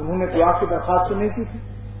ہاتھ انہوں نے دعا کی درخواست نہیں کی تھی؟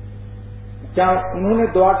 کیا انہوں نے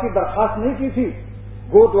دعا کی درخواست نہیں کی تھی؟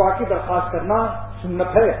 وہ دعا کی درخواست کرنا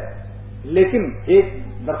سنت ہے، لیکن ایک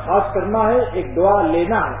درخواست کرنا ہے، ایک دعا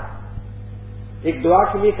لینا ہے۔ ایک دعا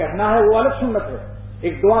کے لیے کہنا ہے وہ الگ سنت ہے،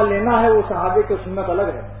 ایک دعا لینا ہے وہ صحابے کی سنت الگ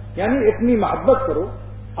ہے۔ یعنی اتنی محبت کرو،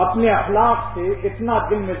 اپنے اخلاق سے اتنا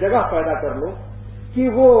دل میں جگہ پیدا کر لو کہ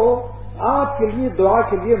وہ آپ کے لیے دعا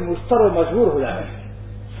کے لیے مستر و مجبور ہو جائے،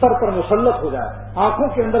 سر پر مسلط ہو جائے، آنکھوں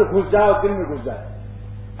کے اندر گھس جائے اور دل میں گھس جائے۔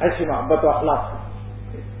 ایسی محبت و اخلاق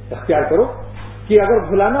سے اختیار کرو کہ اگر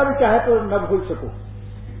بھلانا بھی چاہے تو نہ بھول سکو۔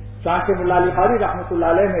 چانکہ ملا علی قاری رحمۃ اللہ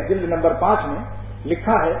علیہ نے جلد نمبر 5 میں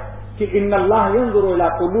لکھا ہے کہ ان اللہ ينظر الى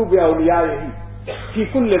قلوب اولیائہ فی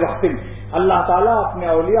کل وقت، اللہ تعالیٰ اپنے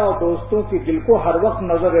اولیاء اور دوستوں کے دل کو ہر وقت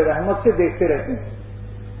نظر رحمت سے دیکھتے رہتے ہیں،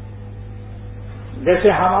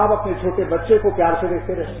 جیسے ہم آپ اپنے چھوٹے بچے کو پیار سے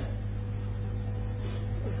دیکھتے رہتے ہیں۔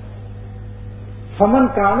 فمن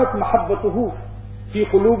کانت محبتہ فی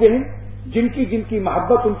قلوبہم، جن کی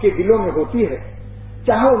محبت ان کے دلوں میں ہوتی ہے،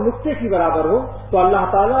 چاہے وہ نقطے کی برابر ہو، تو اللہ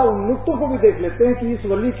تعالیٰ ان نقطوں کو بھی دیکھ لیتے ہیں کہ اس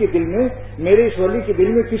ولی کے دل میں، میرے اس ولی کے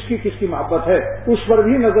دل میں کس کی محبت ہے، اس پر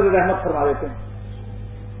بھی نظر رحمت فرما دیتے ہیں۔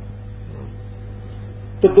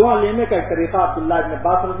 تو دعا لینے کا ایک طریقہ عبداللہ ابن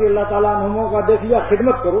عباس رضی اللہ تعالیٰ عنہ کا دیکھ لیا،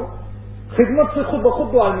 خدمت کرو، خدمت سے خود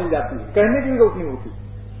بخود دعا مل جاتی ہے، کہنے کی بھی ضرورت نہیں ہوتی،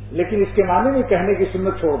 لیکن اس کے معنی میں کہنے کی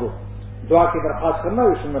سنت چھوڑ دو، دعا کی درخواست کرنا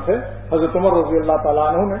یہ سنت ہے۔ حضرت عمر رضی اللہ تعالیٰ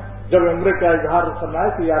عنہ نے جب عمرے کا اظہار فرمایا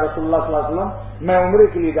کہ یا رسول اللہ صلی اللہ علیہ وسلم میں عمرے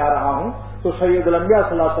کے لیے جا رہا ہوں، تو سید الانبیاء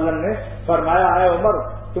صلی اللہ علیہ وسلم نے فرمایا اے عمر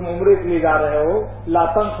تم عمرے کے لیے جا رہے ہو، لا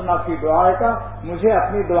تنسنا فی دعائے کا، مجھے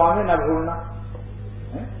اپنی دعا میں نہ بھولنا۔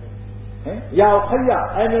 یا اخیا،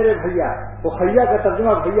 اے میرے بھیا، اخیا کا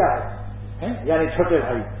ترجمہ بھیا ہے، یعنی چھوٹے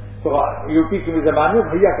بھائی، تو یو پی کی زبان میں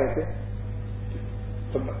بھیا کہتے ہیں۔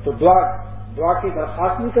 تو دعا کی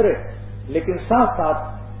درخواست نہیں کرے، لیکن ساتھ ساتھ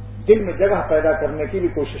دل میں جگہ پیدا کرنے کی بھی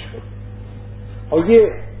کوشش کرو۔ اور یہ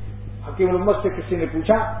حکیم الامت سے کسی نے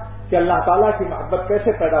پوچھا کہ اللہ تعالیٰ کی محبت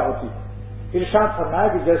کیسے پیدا ہوتی ہے؟ ارشاد فرمایا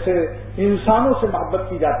کہ جیسے انسانوں سے محبت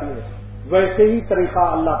کی جاتی ہے، ویسے ہی طریقہ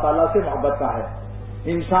اللہ تعالیٰ سے محبت کا ہے۔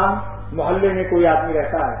 انسان محلے میں کوئی آدمی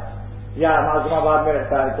رہتا ہے یا معظم آباد میں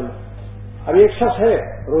رہتا ہے، تو اب ایک شخص ہے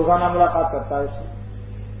روزانہ ملاقات کرتا ہے، اس سے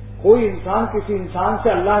کوئی انسان کسی انسان سے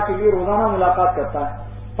اللہ کے لیے روزانہ ملاقات کرتا ہے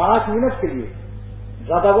 5 منٹ کے لیے،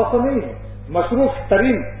 زیادہ وقت نہیں ہے، مصروف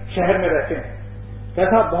ترین شہر میں رہتے ہیں،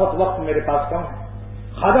 کہتا بہت وقت میرے پاس کم ہے۔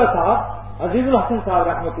 خواجہ صاحب عزیز الحسن صاحب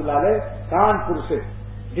رحمۃ اللہ علیہ کانپور سے،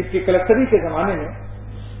 جبکہ کلکٹری کے زمانے میں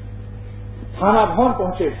تھانہ بھون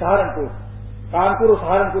پہنچے سہارنپور، کانپور اور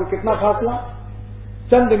سہارنپور کتنا فاصلہ؟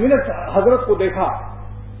 چند منٹ حضرت کو دیکھا،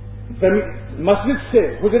 مسجد سے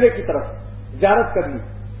حجرے کی طرف زیارت کر لی،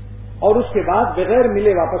 اور اس کے بعد بغیر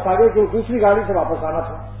ملے واپس آ گئے کہ دوسری گاڑی سے واپس آنا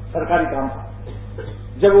تھا، سرکاری کام تھا۔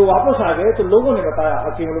 جب وہ واپس آ گئے تو لوگوں نے بتایا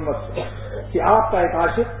حکیم الامت سے کہ آپ کا ایک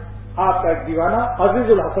عاشق، آپ کا ایک دیوانہ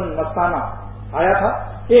عزیز الحسن مستانہ آیا تھا،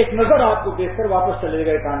 ایک نظر آپ کو دیکھ کر واپس چلے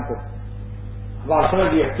گئے کانپور۔ وہاں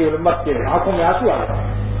سمجھ لیے حکیم الامت کے آنکھوں میں آنسو آ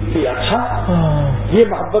گئے کہ اچھا یہ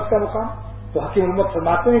محبت کا مقام۔ تو حکیم الامت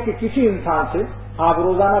فرماتے ہیں کہ کسی انسان سے آپ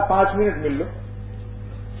روزانہ 5 منٹ مل لو،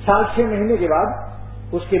 6 مہینے کے بعد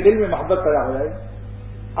اس کے دل میں محبت پیدا ہو جائے گی۔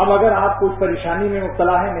 اب اگر آپ کوئی پریشانی میں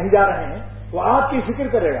مبتلا ہیں، نہیں جا رہے ہیں، تو آپ کی فکر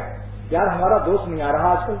کرے گا یار ہمارا دوست نہیں آ رہا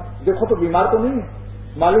آج کل، دیکھو تو بیمار تو نہیں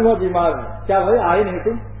ہے، معلوم ہے بیمار ہے، کیا بھائی آئے نہیں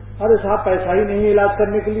تم؟ ارے صاحب پیسہ ہی نہیں ہے علاج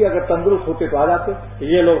کرنے کے لیے، اگر تندرست ہوتے تو آ جاتے،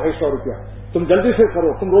 یہ لو بھائی 100 روپیہ تم جلدی سے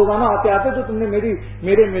کرو۔ تم روزانہ آتے آتے تو تم نے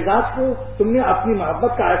میرے مزاج کو تم نے اپنی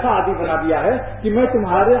محبت کا ایسا عادی بنا دیا ہے کہ میں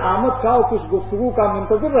تمہارے آمد کا اور کچھ گفتگو کا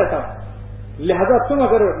منتظر رہتا ہوں، لہذا تم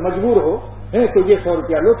اگر مجبور ہو تو یہ 100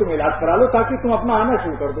 روپیہ لو، تم علاج کرا لو تاکہ تم اپنا آنا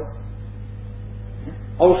شروع کر دو۔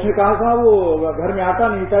 اور اس نے کہا تھا وہ گھر میں آتا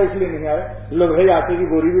نہیں تھا اس لیے نہیں آئے، لو بھائی آٹے کی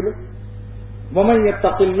گوری بھی لو۔ وَمَن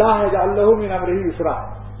يَتَّقِ اللَّهَ يَجْعَل لَّهُ مِنْ أَمْرِهِ يُسْرًا،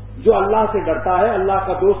 جو اللہ سے ڈرتا ہے، اللہ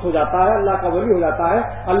کا دوست ہو جاتا ہے، اللہ کا ولی ہو جاتا ہے،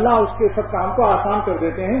 اللہ اس کے سب کام کو آسان کر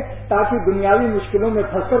دیتے ہیں تاکہ دنیاوی مشکلوں میں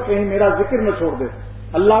پھنس کر کہیں میرا ذکر نہ چھوڑ دے۔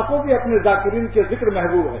 اللہ کو بھی اپنے ذاکرین کے ذکر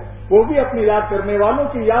محبوب ہے، وہ بھی اپنے یاد کرنے والوں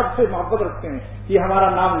کی یاد سے محبت رکھتے ہیں کہ ہمارا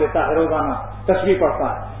نام لیتا ہے، روزانہ تسبیح پڑھتا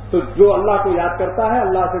ہے۔ تو جو اللہ کو یاد کرتا ہے،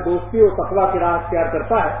 اللہ سے دوستی اور تقویٰ کی راہ اختیار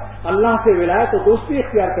کرتا ہے، اللہ سے ولایت اور دوستی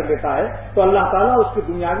اختیار کر لیتا ہے، تو اللہ تعالیٰ اس کے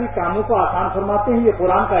دنیاوی کاموں کو آسان فرماتے ہیں۔ یہ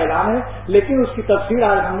قرآن کا اعلان ہے، لیکن اس کی تفسیر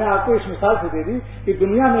آج ہم نے آپ کو اس مثال سے دے دی کہ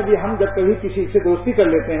دنیا میں بھی ہم جب کبھی کسی سے دوستی کر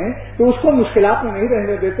لیتے ہیں تو اس کو مشکلات میں نہیں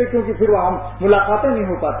رہنے دیتے، کیونکہ پھر وہ ہم ملاقاتیں نہیں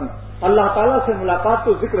ہو پاتی۔ اللہ تعالیٰ سے ملاقات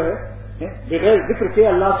تو ذکر ہے، بغیر ذکر کے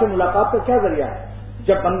اللہ سے ملاقات کا کیا ذریعہ ہے؟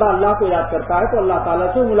 جب بندہ اللہ کو یاد کرتا ہے تو اللہ تعالیٰ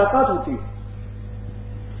سے ملاقات ہوتی ہے۔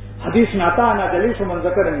 حدیث میں آتا ہے نا جلیس من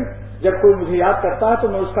ذکرنی، جب کوئی مجھے یاد کرتا ہے تو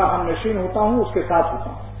میں اس کا ہم نشین ہوتا ہوں، اس کے ساتھ ہوتا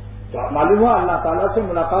ہوں۔ تو معلوم ہوا اللہ تعالیٰ سے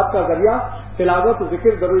ملاقات کا ذریعہ تلاوت،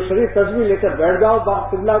 ذکر، درود شریف، تسبیح لے کر بیٹھ جاؤ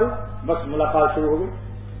قبلہ رو، بس ملاقات شروع ہو گئی۔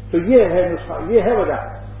 تو یہ ہے نسخہ، یہ ہے وجہ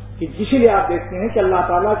کہ اسی لیے آپ دیکھتے ہیں کہ اللہ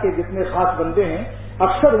تعالیٰ کے جتنے خاص بندے ہیں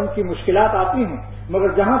اکثر ان کی مشکلات آتی ہیں،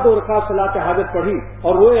 مگر جہاں 2 رکعت صلاۃ حاجت پڑھی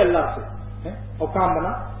اور روئے اللہ سے اور کام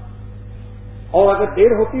بنا۔ اور اگر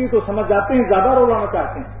دیر ہوتی ہے تو سمجھ جاتے ہیں زیادہ رولانا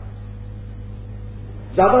چاہتے ہیں،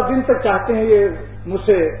 زیادہ دن تک چاہتے ہیں یہ مجھ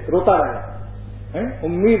سے روتا رہے۔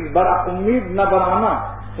 امید نہ بڑھانا،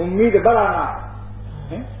 امید بڑھانا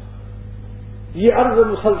ہے، یہ عرض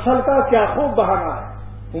مسلسل کا کیا خوب بہانا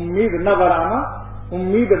ہے۔ امید نہ بڑھانا،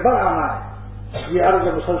 امید بڑھانا ہے، یہ عرض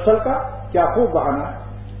مسلسل کا کیا خوب بہانا ہے۔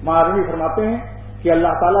 مہاجنی فرماتے ہیں کہ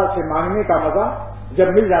اللہ تعالیٰ سے مانگنے کا مزہ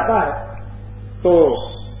جب مل جاتا ہے تو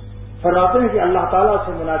فرماتے ہیں کہ اللہ تعالیٰ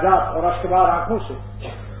سے مناجات اور اشکبار آنکھوں سے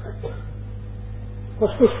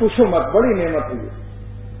کچھ پوچھو مت، بڑی نعمت ہے یہ۔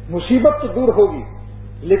 مصیبت تو دور ہوگی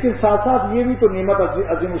لیکن ساتھ ساتھ یہ بھی تو نعمت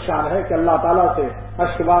عظیم الشان ہے کہ اللہ تعالیٰ سے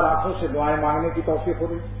اشکبار آنکھوں سے دعائیں مانگنے کی توفیق ہو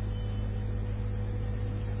رہی۔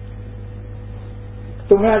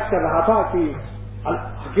 تو میں عرض کر رہا تھا کہ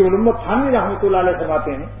حکیم الامت تھانوی رحمۃ اللہ علیہ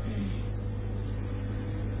فرماتے ہیں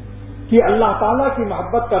کہ اللہ تعالیٰ کی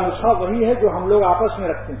محبت کا نسخہ وہی ہے جو ہم لوگ آپس میں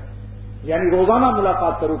رکھتے ہیں، یعنی روزانہ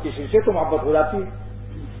ملاقات کرو کسی سے تو محبت ہو جاتی ہے۔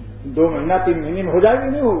 2 مہینہ 3 مہینے میں ہو جائے گی،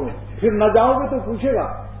 نہیں ہوگی، پھر نہ جاؤ گے تو پوچھے گا،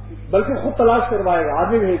 بلکہ خود تلاش کروائے گا،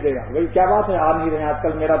 آدمی بھیج دے گا، بھائی کیا بات ہے آ نہیں رہے آج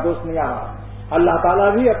کل، میرا دوست نہیں آ رہا۔ اللہ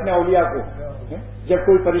تعالیٰ بھی اپنے اولیاء کو جب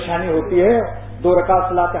کوئی پریشانی ہوتی ہے 2 رکعت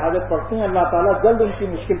صلاۃ حاجت پڑھتے ہیں، اللہ تعالیٰ جلد ان کی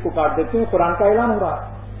مشکل کو کاٹ دیتے ہیں، قرآن کا اعلان ہو رہا ہے۔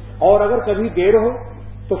 اور اگر کبھی دیر ہو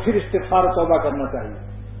تو پھر استغفار و توبہ کرنا چاہیے۔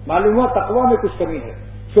 معلوم ہوا تقویٰ میں کچھ کمی ہے،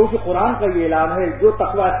 کیونکہ قرآن کا یہ اعلان ہے جو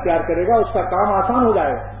تقویٰ اختیار کرے گا اس کا کام آسان ہو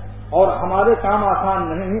جائے گا، اور ہمارے کام آسان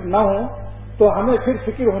نہ ہوں تو ہمیں پھر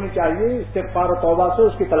فکر ہونی چاہیے، استغفار و توبہ سے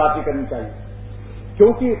اس کی تلافی کرنی چاہیے،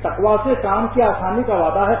 کیونکہ تقویٰ سے کام کی آسانی کا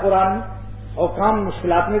وعدہ ہے قرآن میں، اور کام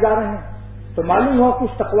مشکلات میں جا رہے ہیں۔ تو معلوم ہوا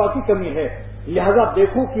کچھ تقویٰ کی کمی ہے، لہذا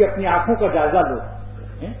دیکھو کہ اپنی آنکھوں کا جائزہ لو،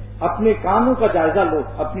 اپنے کانوں کا جائزہ لو،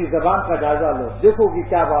 اپنی زبان کا جائزہ لو، دیکھو کہ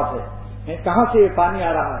کیا بات ہے، کہاں سے یہ پانی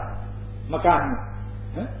آ رہا ہے مکان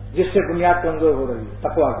میں جس سے بنیاد کمزور ہو رہی ہے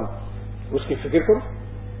تقویٰ کی، اس کی فکر کرو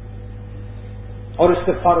اور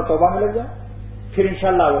استغفار و توبہ میں لگ جاؤ، پھر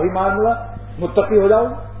انشاءاللہ وہی معاملہ متقی ہو جاؤ۔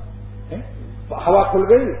 ہوا کھل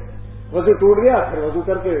گئی، وضو ٹوٹ گیا، پھر وضو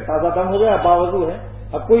کر کے تازہ دم ہو گیا، باوضو ہے،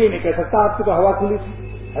 اب کوئی یہ نہیں کہہ سکتا آپ کی تو ہوا کھلی تھی،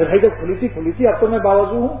 ارے بھائی جب کھلی تھی اب تو میں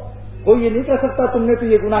باوضو ہوں، کوئی یہ نہیں کہہ سکتا تم نے تو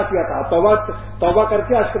یہ گناہ کیا تھا۔ توبہ کر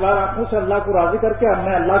کے اشکبار آنکھوں سے اللہ کو راضی کر کے اب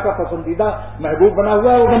میں اللہ کا پسندیدہ محبوب بنا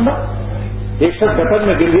ہوا ہے وہ بندہ، ایک شخص گٹر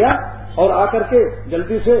میں گر گیا اور آ کر کے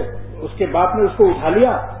جلدی سے اس کے باپ نے اس کو اٹھا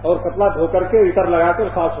لیا اور کپڑا دھو کر کے عطر لگا کر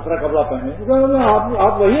صاف ستھرا کپڑا پہنے.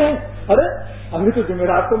 آپ وہی ہیں؟ ارے ابھی تو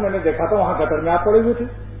جمعرات کو میں نے دیکھا تھا وہاں گٹر میں آپ پڑے ہوئے تھے.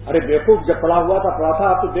 ارے بیوقوف، جب پڑا ہوا تھا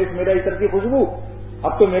اب تو دیکھ میرا عطر کی خوشبو،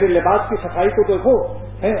 اب تو میرے لباس کی صفائی کو دیکھو.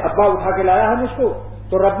 ابا اٹھا کے لایا ہے مجھ کو.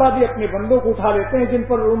 تو ربا بھی اپنے بندوں کو اٹھا لیتے ہیں جن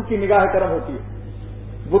پر ان کی نگاہ کرم ہوتی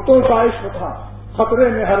ہے. بتوں کا عشق تھا، خطرے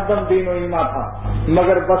میں ہر دم دین و ایمان تھا،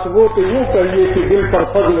 مگر بس وہ تو یوں کہیے کہ دل پر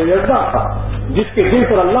فضل یزدہ تھا. جس کے دل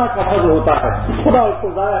پر اللہ کا فضل ہوتا ہے خدا اس کو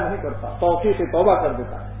ضائع نہیں کرتا، توفیق توبہ کر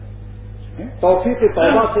دیتا ہے. توفیق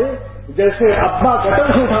توبہ سے جیسے ابا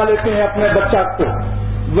گٹر سے اٹھا لیتے ہیں اپنے بچہ کو،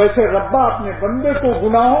 ویسے ربا اپنے بندے کو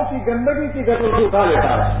گناہوں کی گندگی کی گٹر سے اٹھا لیتا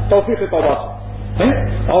ہے توفیق توبہ سے.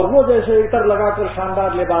 اور وہ جیسے عطر لگا کر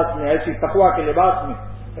شاندار لباس میں، ایسی تقویٰ کے لباس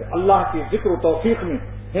میں، اللہ کی ذکر و توفیق میں،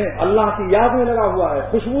 اللہ کی یاد میں لگا ہوا ہے،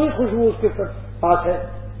 خوشبو ہی خوشبو اس کے پاس ہے.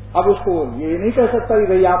 اب اس کو یہ نہیں کہہ سکتا کہ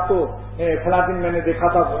بھائی آپ تو فلاں دن میں نے دیکھا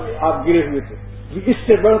تھا آپ گرے ہوئے تھے. اس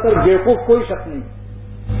سے بڑھ کر بیوقوف کوئی شک نہیں.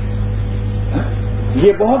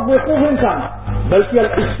 یہ بہت بیوقوف انسان ہے، بلکہ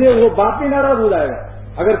اس سے وہ باپ بھی ناراض ہو جائے گا.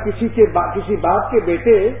 اگر کسی باپ کے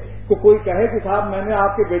بیٹے کو کوئی کہے کہ صاحب میں نے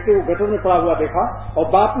آپ کے بیٹے کو گٹر میں پڑا ہوا دیکھا، اور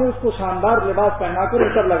باپ نے اس کو شاندار لباس پہنا کر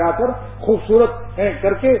عطر لگا کر خوبصورت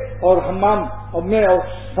کر کے اور حمام میں اور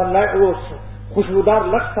خوشبودار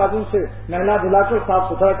لکس صابن سے نہلا دھلا کر صاف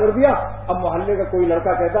ستھرا کر دیا. اب محلے کا کوئی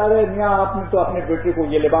لڑکا کہتا ہے میاں آپ نے تو اپنے بیٹے کو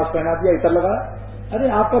یہ لباس پہنا دیا، عطر لگایا. ارے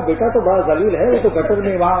آپ کا بیٹا تو بڑا ذلیل ہے، وہ تو گٹر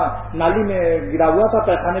میں وہاں نالی میں گرا ہوا تھا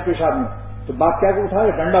پیخانے پیشاب میں. تو باپ کیا اٹھائے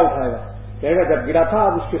گا؟ ڈنڈا اٹھائے گا، کہے گا جب گرا تھا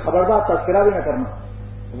اب اس کی خبردار تذکرہ بھی نہ کرنا،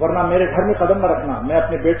 ورنہ میرے گھر میں قدم نہ رکھنا. میں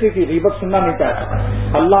اپنے بیٹے کی غیبت سننا نہیں چاہتا.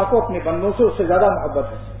 اللہ کو اپنے بندوں سے اس سے زیادہ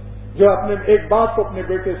محبت ہے. جو اپنے ایک باپ کو اپنے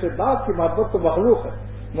بیٹے سے، باپ کی محبت تو مخلوق ہے.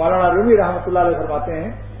 مولانا رومی رحمۃ اللہ علیہ فرماتے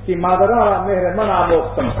ہیں کہ مادرا مہرمن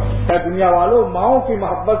آموختم، اے دنیا والوں ماؤں کی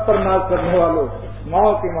محبت پر ناز کرنے والوں،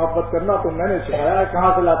 ماؤں کی محبت کرنا تو میں نے سکھایا ہے.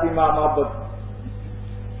 کہاں سے لاتی ماں محبت؟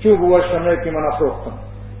 چوب ہوا شمع کی منا فروختم.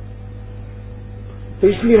 تو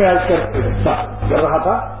اس لیے میں عرض کر رہا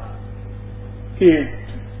تھا کہ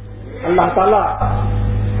اللہ تعالیٰ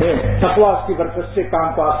تقویٰ کی برکت سے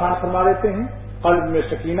کام کو آسان فرما دیتے ہیں، قلب میں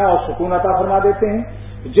سکینہ اور سکون عطا فرما دیتے ہیں.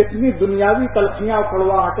 جتنی دنیاوی تلخیاں اور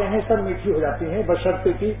کڑواہٹیں ہیں سب میٹھی ہو جاتی ہیں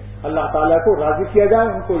بشرطے کہ اللہ تعالیٰ کو راضی کیا جائے،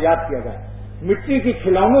 ان کو یاد کیا جائے. مٹی کے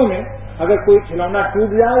کھلونوں میں اگر کوئی کھلونا ٹوٹ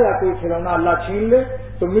جائے یا کوئی کھلونا اللہ چھین لے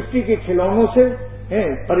تو مٹی کے کھلونوں سے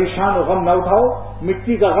پریشان و غم نہ اٹھاؤ.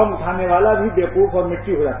 مٹی کا غم اٹھانے والا بھی بیوقوف اور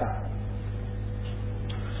مٹی ہو جاتا ہے.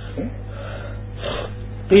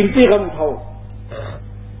 قیمتی غم اٹھاؤ.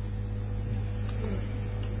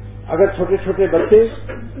 اگر چھوٹے چھوٹے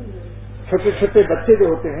بچے جو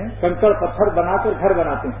ہوتے ہیں کنکڑ پتھر بنا کر گھر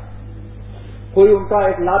بناتے ہیں، کوئی ان کا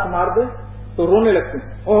ایک لات مار دے تو رونے لگتے ہیں،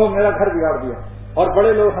 اوہ میرا گھر بگاڑ دیا. اور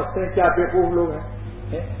بڑے لوگ ہنستے ہیں، کیا بیوقوف لوگ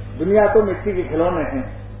ہیں. دنیا تو مٹی کے کھلونے ہیں،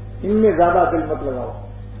 ان میں زیادہ دل مت لگاؤ.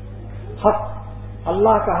 حق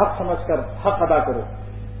اللہ کا حق سمجھ کر حق ادا کرو.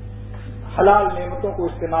 حلال نعمتوں کو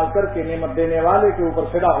استعمال کر کے نعمت دینے والے کے اوپر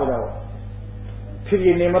فدا ہو جاؤ. پھر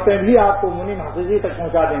یہ نعمتیں بھی آپ کو منیم حقیقی تک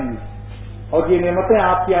پہنچا دیں گی، اور یہ نعمتیں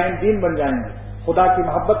آپ کی آئین دین بن جائیں گی، خدا کی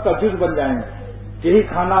محبت کا جز بن جائیں گے. یہی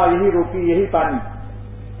کھانا، یہی روٹی، یہی پانی.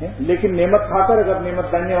 لیکن نعمت کھا کر اگر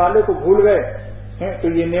نعمت دینے والے کو بھول گئے تو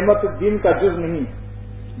یہ نعمت دین کا جز نہیں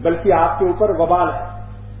بلکہ آپ کے اوپر وبال ہے.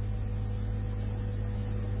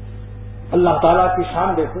 اللہ تعالیٰ کی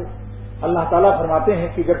شان دیکھو. اللہ تعالیٰ فرماتے ہیں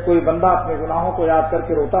کہ جب کوئی بندہ اپنے گناہوں کو یاد کر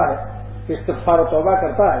کے روتا ہے، استغفار و توبہ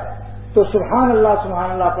کرتا ہے، تو سبحان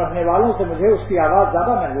اللہ پڑھنے والوں سے مجھے اس کی آواز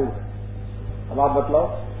زیادہ محبوب ہے. اب آپ بتلاؤ،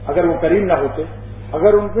 اگر وہ کریم نہ ہوتے،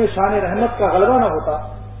 اگر ان میں شان رحمت کا غلبہ نہ ہوتا،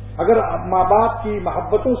 اگر ماں باپ کی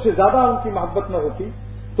محبتوں سے زیادہ ان کی محبت نہ ہوتی،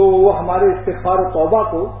 تو وہ ہمارے استغفار و توبہ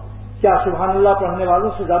کو کیا سبحان اللہ پڑھنے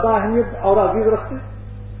والوں سے زیادہ اہمیت اور عزیز رکھتے؟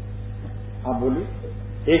 آپ بولیے.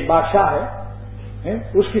 ایک بادشاہ ہے،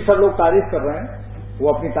 اس کی سب لوگ تعریف کر رہے ہیں، وہ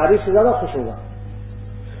اپنی تعریف سے زیادہ خوش ہوگا.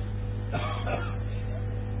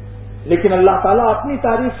 لیکن اللہ تعالیٰ اپنی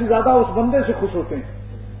تعریف سے زیادہ اس بندے سے خوش ہوتے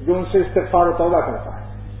ہیں جو ان سے استغفار و توبہ کرتا ہے.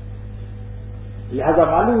 لہذا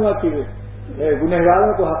معلوم ہوا کہ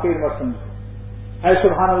گنہگاروں کو حقیر مت سمجھو. اے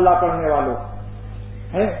سبحان اللہ پڑھنے والوں،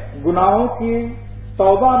 گناہوں کی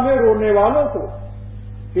توبہ میں رونے والوں کو،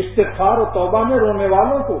 استغفار و توبہ میں رونے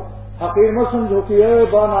والوں کو حقیر مت سمجھو کہ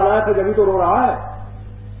بڑا نالائق ہے جبھی تو رو رہا ہے.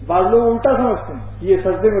 بعض لوگ الٹا سمجھتے ہیں، یہ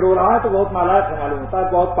سجدے میں رو رہا ہے تو بہت نالائق ہے، معلوم ہوتا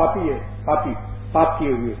ہے بہت پاپی ہے، پاپ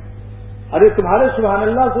کیے ہوئے. ارے تمہارے سبحان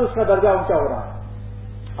اللہ سے اس کا درجہ اونچا ہو رہا ہے،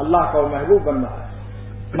 اللہ کا وہ محبوب بن رہا ہے.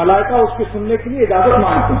 ملائکہ اس کے سننے کے لیے اجازت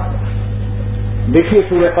مانگتے ہیں. دیکھیے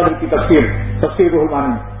سورہ قدر کی تفسیر روح المانی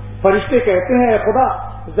میں فرشتے کہتے ہیں اے خدا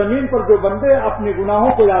زمین پر جو بندے اپنے گناہوں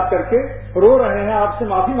کو یاد کر کے رو رہے ہیں، آپ سے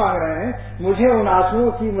معافی مانگ رہے ہیں، مجھے ان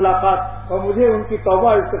آنسوؤں کی ملاقات اور مجھے ان کی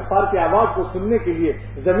توبہ استغفار کی آواز کو سننے کے لیے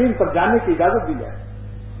زمین پر جانے کی اجازت دی جائے۔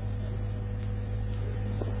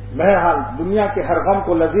 بہرحال دنیا کے ہر غم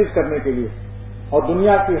کو لذیذ کرنے کے لیے اور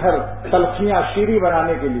دنیا کی ہر تلخیاں شیریں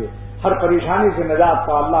بنانے کے لیے، ہر پریشانی سے نجات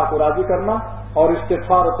پا اللہ کو راضی کرنا اور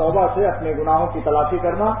استغفار و توبہ سے اپنے گناہوں کی تلافی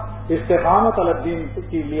کرنا، استقامت علی الدین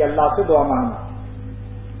کے لیے اللہ سے دعا مانگنا۔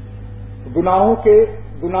 گناہ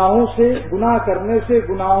کرنے سے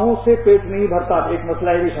گناہوں سے پیٹ نہیں بھرتا، ایک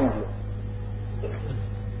مسئلہ یہ بھی سمجھ لو۔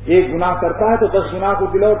 ایک گناہ کرتا ہے تو 10 گناہ کو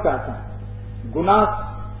دل اور چاہتا ہے،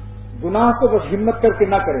 گناہ کو بس ہمت کر کے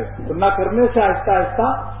نہ کرے تو نہ کرنے سے آہستہ آہستہ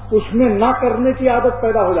اس میں نہ کرنے کی عادت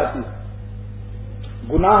پیدا ہو جاتی ہے۔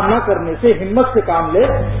 گناہ نہ کرنے سے ہمت سے کام لے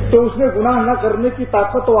تو اس میں گناہ نہ کرنے کی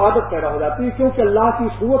طاقت و عادت پیدا ہو جاتی ہے، کیونکہ اللہ کی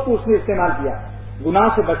اس قوت کو اس نے استعمال کیا۔ گناہ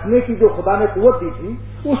سے بچنے کی جو خدا نے قوت دی تھی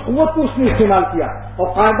اس قوت کو اس نے استعمال کیا، اور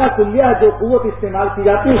قاعدہ کلیہ جو قوت استعمال کی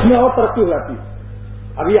جاتی ہے اس میں اور ترقی ہو جاتی ہے۔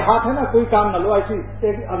 اب یہ ہاتھ ہے نا، کوئی کام نہ لو، ایسی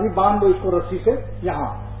ابھی باندھ دو اس کو رسی سے یہاں،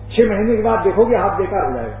 6 مہینے کے بعد دیکھو گے ہاتھ بیکار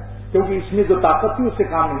ہو جائے گا، کیونکہ اس میں جو طاقت تھی اس سے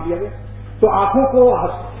کام نہیں لیا گیا۔ تو آنکھوں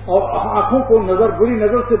کو بری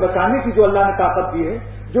نظر سے بچانے کی جو اللہ نے طاقت دی ہے،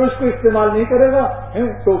 جو اس کو استعمال نہیں کرے گا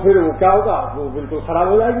تو پھر وہ کیا ہوگا، وہ بالکل خراب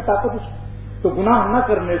ہو جائے گی طاقت اس کی۔ تو گناہ نہ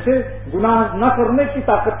کرنے سے گناہ نہ کرنے کی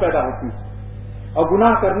طاقت پیدا ہوتی ہے، اور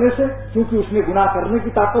گناہ کرنے سے چونکہ اس نے گناہ کرنے کی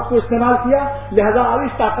طاقت کو استعمال کیا، لہذا اب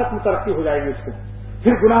اس طاقت میں ترقی ہو جائے گی اس کو،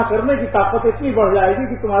 پھر گناہ کرنے کی طاقت اتنی بڑھ جائے گی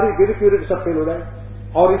کہ تمہاری ورک سب فیل ہو جائے گی،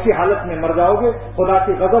 اور اسی حالت میں مر جاؤ گے، خدا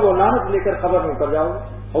کی غضب اور لعنت لے کر قبر میں اتر جاؤ گے،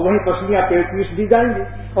 اور وہیں پسلیاں پیٹ پیس دی جائیں گی،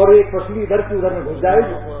 اور ایک پسلی ادھر کی ادھر میں گھس جائے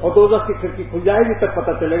گی، اور دوزخ کی کھڑکی کھل جائے گی، تب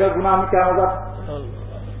پتہ چلے گا گناہ میں کیا ہوگا۔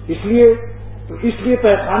 اس لیے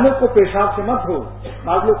پیخانے کو پیشاب سے مت دھو۔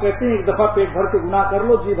 بعض لوگ کہتے ہیں ایک دفعہ پیٹ بھر کے گناہ کر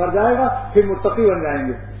لو، جی بھر جائے گا، پھر متقی بن جائیں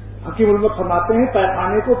گے۔ حکیم المت فرماتے ہیں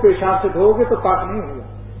پیخانے کو پیشاب سے دھو گے تو پاک نہیں ہوگا،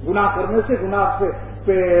 گناہ کرنے سے گناہ سے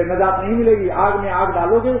نجات نہیں ملے گی، آگ میں آگ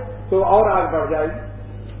ڈالو گے تو اور آگ بڑھ جائے گی۔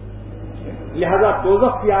 لہذا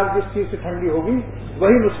دوزخ کی آگ جس چیز سے ٹھنڈی ہوگی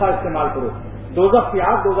وہی نسخہ استعمال کرو۔ دوزخ کی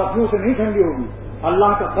آگ دوزخیوں سے نہیں ٹھنڈی ہوگی،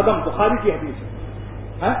 اللہ کا قدم، بخاری کی حدیث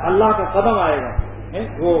ہے، اللہ کا قدم آئے گا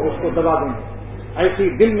وہ اس کو دبا دیں گے۔ ایسی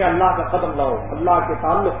دل میں اللہ کا قدم لاؤ، اللہ کے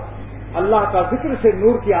تعلق، اللہ کا ذکر سے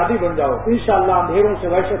نور کی عادی بن جاؤ، انشاءاللہ اندھیروں سے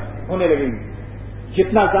وحشت ہونے لگے گی۔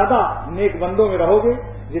 جتنا زیادہ نیک بندوں میں رہو گے،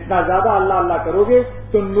 جتنا زیادہ اللہ اللہ کرو گے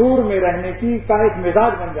تو نور میں رہنے کا ایک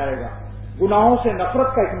مزاج بن جائے گا، گناہوں سے نفرت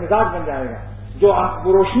کا ایک مزاج بن جائے گا۔ جو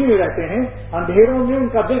روشنی میں رہتے ہیں اندھیروں میں ان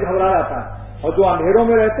کا دل گھبرا جاتا ہے، اور جو اندھیروں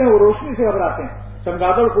میں رہتے ہیں وہ روشنی سے گھبراتے ہیں۔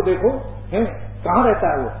 چمگادڑ کو دیکھو کہاں رہتا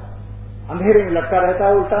ہے، وہ اندھیرے میں لٹکا رہتا ہے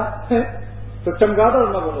الٹا۔ تو چمگادڑ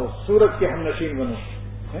نہ بنو، سورج کے ہم نشین بنو،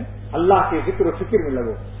 اللہ کے ذکر و فکر میں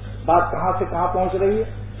لگو۔ بات کہاں سے کہاں پہنچ رہی ہے،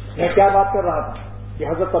 میں کیا بات کر رہا تھا کہ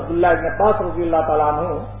حضرت عبداللہ ابن عباس رضی اللہ تعالیٰ عنہ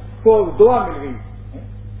کو دعا مل گئی،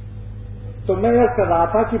 تو میں یہ کر رہا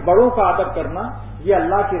تھا کہ بڑوں کا ادب کرنا یہ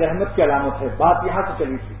اللہ کی رحمت کی علامت ہے۔ بات یہاں سے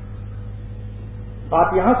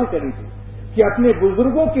چلی تھی کہ اپنے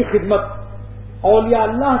بزرگوں کی خدمت، اولیاء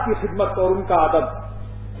اللہ کی خدمت اور ان کا ادب،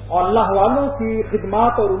 اور اللہ والوں کی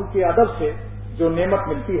خدمات اور ان کے ادب سے جو نعمت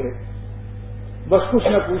ملتی ہے، بس کچھ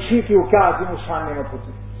نہ پوچھیے کہ وہ کیا عظیم الشان نعمت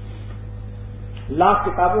ہوتی ہے۔ لاکھ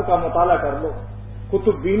کتابوں کا مطالعہ کر لو،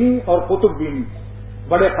 کتب بینی اور قطب بینی،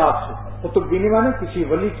 بڑے خواب سے۔ قطب بینی مانے کسی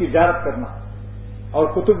ولی کی زیارت کرنا، اور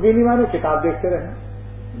قطب بینی مانے کتاب دیکھتے رہنا،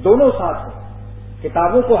 دونوں ساتھ ہیں۔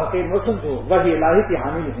 کتابوں کو حقیر مت سمجھو، وحی الہی کی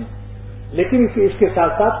حامل ہیں، لیکن اس کے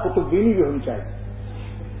ساتھ ساتھ قطب بینی بھی ہونی چاہیے،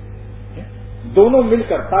 دونوں مل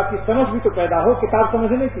کر، تاکہ سمجھ بھی تو پیدا ہو کتاب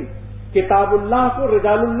سمجھنے کی۔ کتاب اللہ کو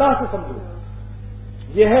رجال اللہ سے سمجھو،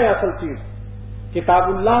 یہ ہے اصل چیز۔ کتاب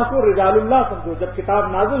اللہ کو رجال اللہ سمجھو۔ جب کتاب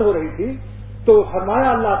نازل ہو رہی تھی تو فرمایا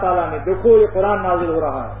اللہ تعالیٰ نے، دیکھو یہ قرآن نازل ہو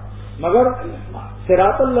رہا ہے، مگر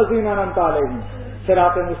صراط الذین انعمت علیہم،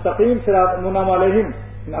 صراط مستقیم، صراط منعم علیہم،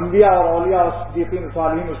 انبیاء اور اولیاء اور صدیقین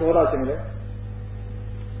صالحین و شہداء سے ملے۔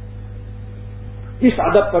 اس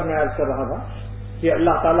ادب پر میں عرض کر رہا تھا کہ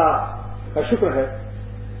اللہ تعالیٰ کا شکر ہے،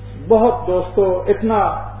 بہت دوستوں اتنا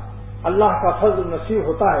اللہ کا فضل نصیب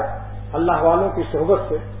ہوتا ہے اللہ والوں کی صحبت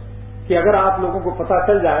سے کہ اگر آپ لوگوں کو پتہ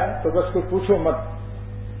چل جائے تو بس کوئی پوچھو مت۔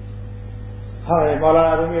 ہاں،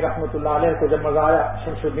 مولانا رومی رحمۃ اللہ علیہ کو جب مزہ آیا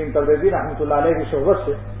شمس الدین تبریزی رحمۃ اللہ علیہ کی صحبت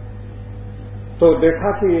سے، تو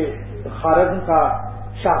دیکھا کہ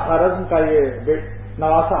شاہ خارزم کا یہ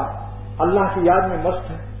نواسا اللہ کی یاد میں مست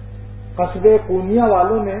ہے۔ قصبے پورنیہ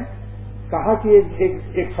والوں نے کہا کہ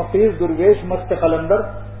ایک فقیر درویش مست قلندر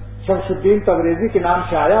شمس الدین تبریزی کے نام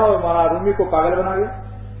سے آیا اور مولانا رومی کو پاگل بنا گیا۔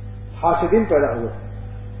 حاسدین پیدا ہوئے،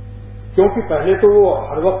 کیونکہ پہلے تو وہ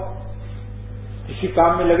ہر وقت کسی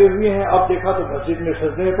کام میں لگے ہوئے ہیں، اب دیکھا تو مسجد میں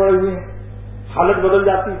سجدے میں پڑے ہوئے ہیں، حالت بدل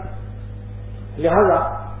جاتی ہے۔ لہذا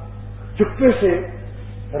چپکے سے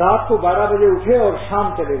رات کو 12 بجے اٹھے اور شام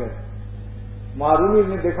چلے گئے۔ معرومی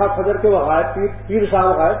نے دیکھا فجر کے وہ غائب، پیر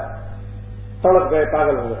صاحب غائب، تڑپ گئے،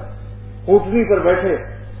 پاگل ہو گئے، اونٹنی پر بیٹھے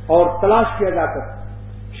اور تلاش کیا جا کر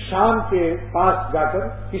شام کے پاس جا کر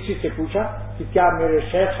کسی سے پوچھا کہ کیا میرے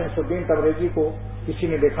شیخ شمس الدین تبریزی کو کسی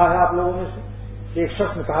نے دیکھا ہے آپ لوگوں میں سے؟ ایک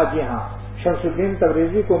شخص نے کہا جی ہاں، شمس الدین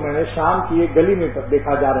تبریزی کو میں نے شام کی ایک گلی میں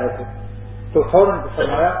دیکھا جا رہے تھے۔ تو فوراً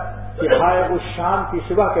فرمایا کہ ہائے اس شام کی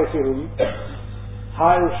صبح کیسی ہوگی،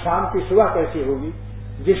 ہائے اس شام کی صبح کیسی ہوگی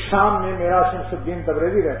جس شام میں میرا شمس الدین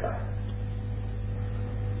تبریزی رہتا ہے۔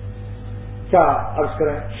 کیا عرض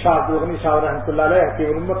کریں، شاہ عبدالغنی صاحب رحمۃ اللہ علیہ حکیم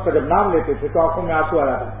الامت کا جب نام لیتے تھے تو آنکھوں میں آنسو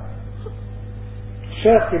آیا تھا۔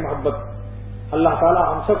 شیخ کی محبت، اللہ تعالیٰ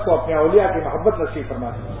ہم سب کو اپنے اولیاء کی محبت نصیب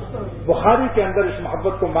فرمائے۔ بخاری کے اندر اس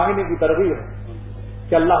محبت کو مانگنے کی ترغیب ہے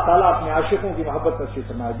کہ اللہ تعالیٰ اپنے عاشقوں کی محبت نصیب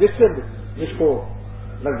فرمائے، جس کو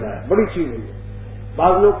لگ جائے، بڑی چیز ہے یہ۔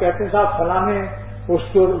 بعض لوگ کہتے ہیں صاحب فلانے اس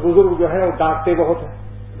کو بزرگ جو ہے وہ ڈانٹتے بہت ہیں۔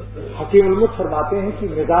 حکیم الامت فرماتے ہیں کہ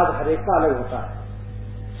مزاج ہر ایک کا الگ ہوتا ہے۔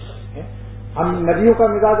 ہم نبیوں کا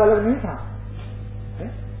مزاج الگ نہیں تھا،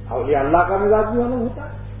 اولیاء اللہ کا مزاج بھی الگ ہوتا ہے،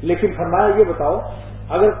 لیکن فرمایا یہ بتاؤ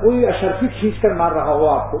اگر کوئی اشرفی کھینچ کر مار رہا ہو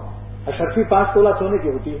آپ کو، اشرفی 5 تولہ سونے کی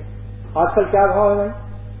ہوتی ہے، آج کل کیا بھاؤ ہے بھائی؟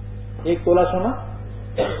 1 تولہ سونا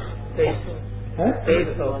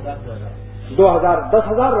 2000،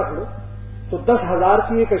 10,000 رکھ لو تو 10,000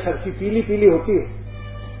 کی ایک اشرفی پیلی پیلی ہوتی ہے۔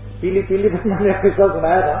 پیلی پیلی بس میں نے قصہ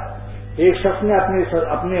سنایا تھا، ایک شخص نے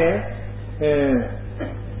اپنے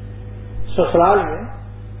سسرال میں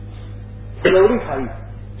پھلوڑی کھائی،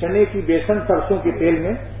 چنے کی بیسن سرسوں کے تیل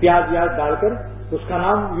میں پیاز ویاز ڈال کر، اس کا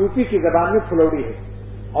نام یوپی کی زبان میں پھلوڑی ہے،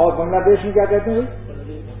 اور بنگلہ دیش میں کیا کہتے ہیں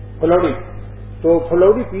پھلوڑی۔ تو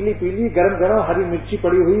پھلوڑی پیلی پیلی گرم گرم ہری مرچی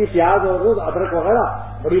پڑی ہوئی، پیاز اور ادرک وغیرہ،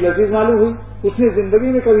 بڑی لذیذ معلوم ہوئی۔ اس نے زندگی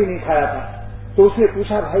میں کبھی نہیں کھایا تھا، تو اس نے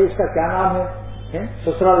پوچھا بھائی اس کا کیا نام ہے؟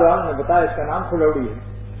 سسرال والوں نے بتایا اس کا نام پھلوڑی ہے۔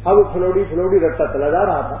 اب وہ پھلوڑی رکھتا چلا جا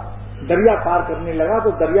رہا تھا، دریا پار کرنے لگا تو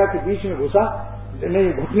دریا کے بیچ میں گھسا،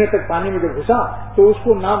 نہیں گھٹنے تک پانی میں جب گھسا تو اس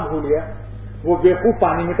کو نام بھول گیا، وہ بیوقوف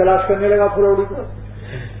پانی میں تلاش کرنے لگا پھلوڑی کو۔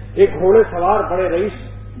 ایک گھوڑے سوار بڑے رئیس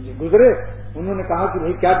گزرے، انہوں نے کہا کہ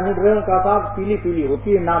بھائی کیا ڈھونڈ رہے ہو؟ کہا صاحب پیلی پیلی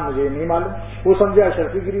ہوتی ہے، نام مجھے نہیں معلوم۔ وہ سمجھا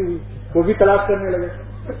اشرفی گری ہوئی، وہ بھی تلاش کرنے لگے۔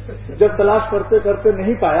 جب تلاش کرتے کرتے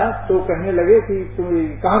نہیں پایا تو کہنے لگے کہ تم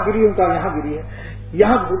کہاں گری ہوں؟ کہا یہاں گری ہے،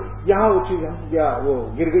 یہاں وہ چیز وہ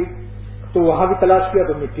گر گئی۔ تو وہاں بھی تلاش کیا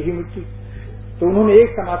تو مٹی ہی مٹی۔ تو انہوں نے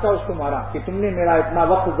ایک تماچا اس کو مارا کہ تم نے میرا اتنا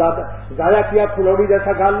وقت ضائع کیا، پھلوڑی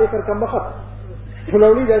جیسا گال لے کر، کم وقت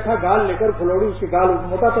پھلوڑی جیسا گال لے کر، پھلوڑی اس کے گال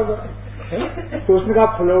موٹا تھا تو اس نے کہا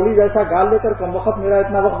پھلوڑی جیسا گال لے کر کم وقت میرا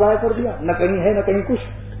اتنا وقت ضائع کر دیا، نہ کہیں ہے نہ کہیں کچھ۔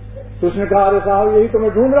 تو اس نے کہا ارے صاحب یہی تو میں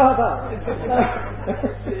ڈھونڈ رہا تھا۔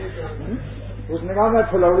 اس نے کہا میں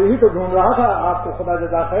پھلوڑی ہی تو ڈھونڈ رہا تھا، آپ کو خدا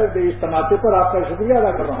جزا خیر دے، اس تماچے پر آپ کا شکریہ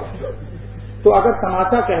ادا کر رہا ہوں۔ تو اگر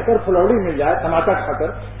تماچا کہہ کر پھلوڑی مل جائے، تماچا کھا کر،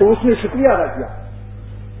 تو اس نے شکریہ ادا کیا۔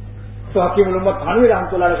 تو حکیم الامت تھانوی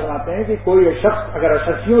رحمۃ اللہ علیہ فرماتے ہیں کہ کوئی شخص اگر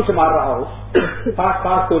اشرفیوں سے مار رہا ہو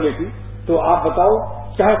 5 تولے کی، تو آپ بتاؤ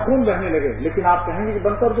چاہے خون بہنے لگے، لیکن آپ کہیں گے کہ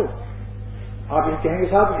بند کر دو، آپ یہ کہیں گے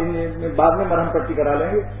صاحب بعد میں مرہم پٹی کرا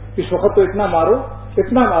لیں گے، اس وقت تو اتنا مارو کہ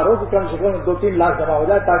کم سے کم 2-3 لاکھ جمع ہو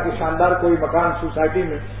جائے، تاکہ شاندار کوئی مکان سوسائٹی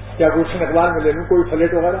میں یا گلشن اخبار میں لے لوں، کوئی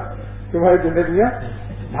فلیٹ وغیرہ۔ تمہاری زندگی میں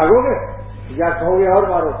بھاگو گے یا کہو گے اور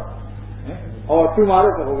مارو، اور کیوں مارو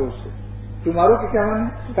کہو گے اس سے، کیوں مارو کہ کیا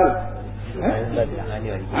مانے کل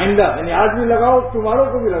آئندہ، یعنی آج بھی لگاؤ، تمہاروں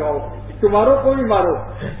کو بھی لگاؤ، تمہاروں کو بھی مارو،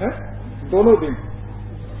 دونوں دن۔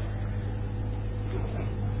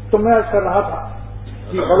 تو میں عرض کر رہا تھا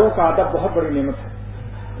کہ بڑوں کا ادب بہت بڑی نعمت ہے۔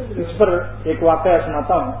 اس پر ایک واقعہ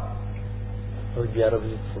سناتا ہوں۔ 11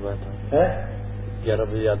 بجے صبح تھا، 11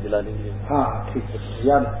 بجے یاد دلا دیں گے۔ ہاں ٹھیک ہے،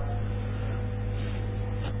 یاد ہے۔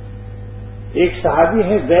 ایک صحابی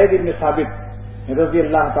ہیں زید بن ثابت رضی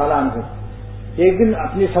اللہ تعالیٰ عنہ، ایک دن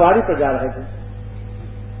اپنی سواری پر جا رہے تھے۔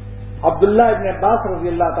 عبداللہ ابن عباس رضی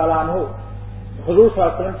اللہ تعالیٰ عنہ حضور صلی اللہ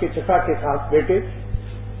علیہ وسلم کے چچا کے ساتھ بیٹے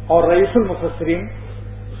اور رئیس المفسرین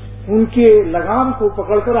ان کے لگام کو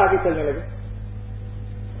پکڑ کر آگے چلنے لگے۔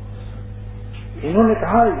 انہوں نے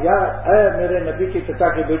کہا یا اے میرے نبی کے چچا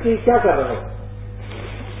کے بیٹے کیا کر رہے ہو؟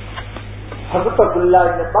 حضرت عبداللہ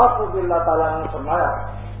ابن عباس رضی اللہ تعالیٰ عنہ نے فرمایا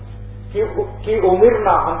کہ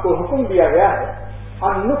امرنا، ہم کو حکم دیا گیا ہے،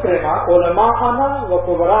 ان نکرما علماءنا و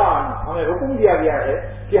کبراءنا، ہمیں حکم دیا گیا ہے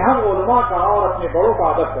کہ ہم علماء کا اور اپنے بڑوں کا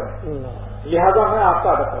ادب کریں، لہذا میں آپ کا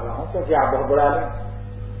ادب کر رہا ہوں کیونکہ آپ بہت بڑے عالم ہیں۔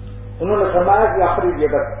 انہوں نے فرمایا کہ آخری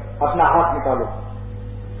یدک، اپنا ہاتھ نکالو۔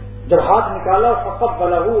 جب ہاتھ نکالا فقط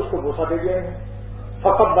بلہو، اس کو بوسہ دے دیا۔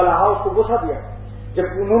 فقط بلاہا اس کو بوسہ دیا. جب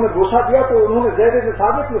انہوں نے بوسہ دیا تو انہوں نے زید بن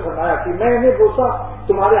ثابت نے فرمایا کہ میں نے بوسہ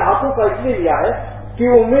تمہارے ہاتھوں کا اس لیے لیا ہے کہ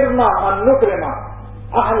امرنا ان نکرم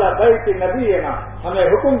اہل بیت نبینا، ہمیں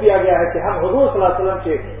حکم دیا گیا ہے کہ ہم حضور صلی اللہ علیہ وسلم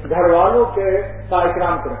کے گھر والوں کا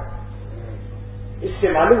اکرام کریں. اس سے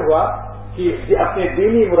معلوم ہوا کہ اپنے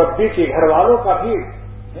دینی مربی کے گھر والوں کا بھی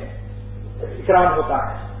اکرام ہوتا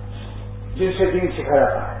ہے جن سے دین سکھا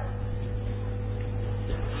جاتا ہے.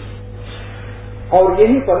 اور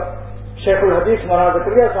یہیں پر شیخ الحدیث مولانا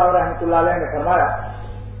زکریا صاحب رحمۃ اللہ علیہ نے فرمایا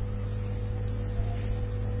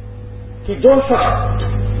کہ جو شخص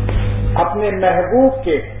اپنے محبوب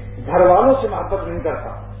کے گھر والوں سے محبت نہیں کرتا،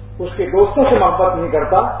 اس کے دوستوں سے محبت نہیں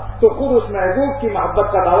کرتا، تو خود اس محبوب کی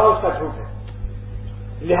محبت کا دعویٰ اس کا جھوٹ ہے.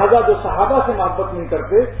 لہذا جو صحابہ سے محبت نہیں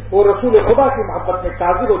کرتے وہ رسول خدا کی محبت میں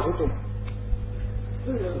کاذب و جھوٹے ہیں.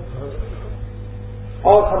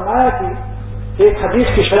 اور فرمایا کہ ایک حدیث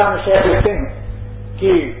کی شرح میں شیخ لکھتے ہیں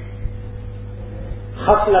کہ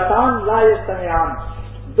خصلتان لا یجتمعان،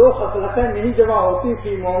 دو خصلتیں نہیں جمع ہوتی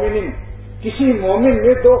فی مومن، کسی مومن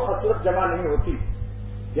میں دو خصلت جمع نہیں ہوتی.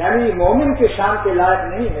 یعنی مومن کے شان کے لائق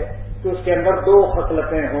نہیں ہے کہ اس کے اندر دو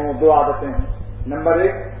خصلتیں ہوں، دو عادتیں ہوں. نمبر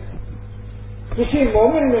ایک، کسی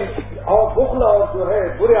مومن میں اور بخل اور جو ہے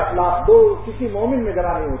برے اخلاق دو کسی مومن میں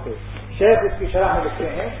جمع نہیں ہوتے. شیخ اس کی شرح میں لکھتے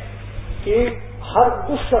ہیں کہ ہر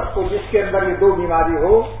اس شخص کو جس کے اندر یہ دو بیماری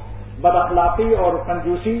ہو، بد اخلاقی اور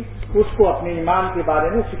کنجوسی، اس کو اپنے ایمان کے بارے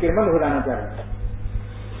میں فکر مند ہو جانا چاہیے،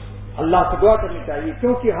 اللہ سے دعا کرنی چاہیے،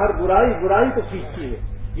 کیونکہ ہر برائی کو کھینچتی ہے.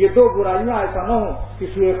 یہ دو برائیاں ایسا نہ ہو کہ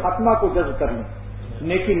سوئے خاتمہ کو جذب کر لیں.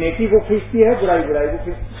 نیکی کو کھینچتی ہے، برائی کو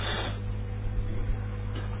کھینچتی ہے.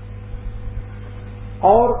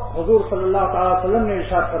 اور حضور صلی اللہ تعالی وسلم نے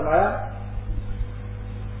ارشاد فرمایا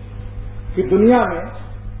کہ دنیا میں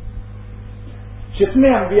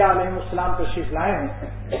جتنے انبیاء علیہ السلام تشریف لائے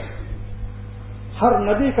ہیں، ہر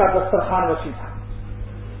نبی کا دسترخوان وسیع تھا.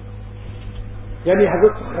 یعنی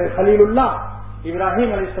حضرت خلیل اللہ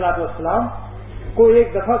ابراہیم علیہ السلام کو ایک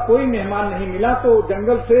دفعہ کوئی مہمان نہیں ملا تو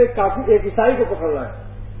جنگل سے کافی ایک عیسائی کو پکڑ لائے.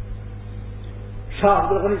 شاہ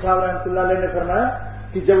عبدالغنی صاحب رحمۃ اللہ علیہ نے فرمایا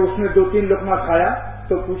کہ جب اس نے 2-3 لقمہ کھایا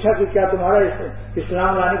تو پوچھا کہ کیا تمہارا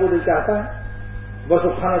اسلام لانے کو دل چاہتا ہے؟ بس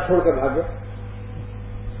وہ کھانا چھوڑ کر بھاگ گیا.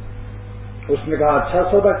 اس نے کہا اچھا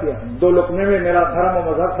سودا کیا، 2 لقمے میں میرا دھرم و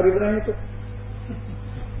مذہب خرید رہے ہیں. تو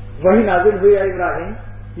وہی نازل ہوئی ہے ابراہیم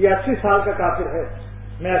یہ 80 سال کا کافر ہے،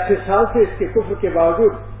 میں 80 سال سے اس کے کفر کے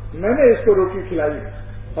باوجود میں نے اس کو روٹی کھلائی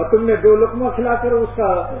اور تم نے 2 لقمہ کھلا کر اس کا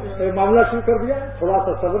معاملہ شروع کر دیا. تھوڑا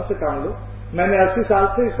سا صبر سے کام لو، میں نے 80 سال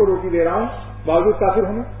سے اس کو روٹی دے رہا ہوں باوجود کافر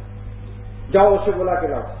ہونے. جاؤ اسے بلا کے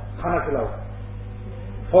لاؤ، کھانا کھلاؤ.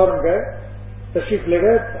 فوراً گئے، تشریف لے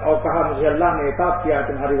گئے اور کہا مجھے اللہ نے عتاب کیا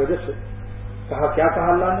تمہاری وجہ سے. کہا کیا کہا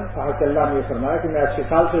اللہ نے؟ کہا کہ اللہ نے یہ فرمایا کہ میں 80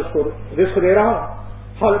 سال سے اس کو رزق دے رہا ہوں،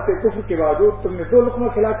 حالت کفر کے باوجود تم نے 2 لقمہ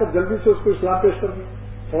کھلا کر جلدی سے اس کو اسلام پیش کر دیا.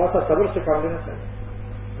 تھوڑا سا صبر سے کام لینا چاہیے.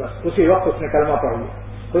 بس اسی وقت اس نے کلمہ پڑھ لیا.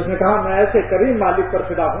 اس نے کہا میں ایسے کریم مالک پر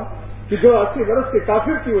فدا ہوں کہ جو 80 برس کے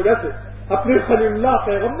کافر کی وجہ سے اپنے خلیل اللہ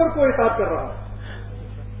پیغمبر کو اطاعت کر رہا ہوں.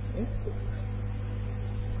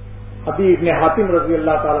 ابھی ابن حاتم رضی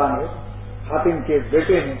اللہ تعالیٰ نے، حاتم کے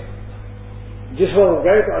بیٹے ہیں، جس وقت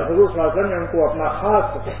گئے تو حضور صلی اللہ علیہ وسلم نے ان کو اپنا خاص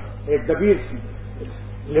ایک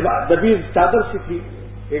دبیز چادر سی تھی،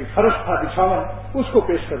 ایک فرش تھا بچھاون، اس کو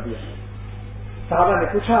پیش کر دیا. صحابہ نے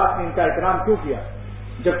پوچھا آپ نے ان کا اکرام کیوں کیا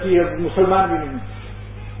جبکہ یہ مسلمان بھی نہیں؟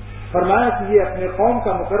 فرمایا کہ یہ اپنے قوم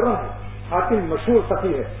کا مکرم ہے. حاتم مشہور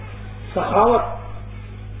فقیہ ہے.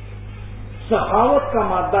 سخاوت کا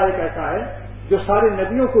مادہ ایک ایسا ہے جو سارے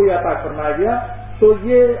نبیوں کو یہ عطا فرمایا گیا. تو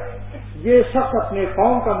یہ شخص اپنے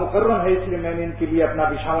قوم کا مکرم ہے، اس لیے میں نے ان کے لیے اپنا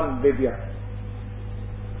بچھاون دے دیا.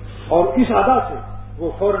 اور اس ادا سے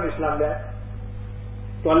وہ فوراً اسلام لے آئے.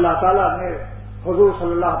 تو اللہ تعالیٰ نے حضور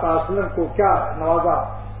صلی اللہ تعالی وسلم کو کیا نوازا.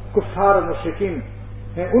 کفار اور مشرکین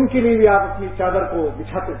ہیں ان کے لیے بھی آپ اپنی چادر کو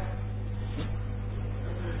بچھاتے تھے.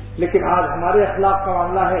 لیکن آج ہمارے اخلاق کا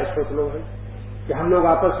معاملہ ہے، سوچ لو ہے کہ ہم لوگ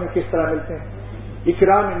آپس میں کس طرح ملتے ہیں.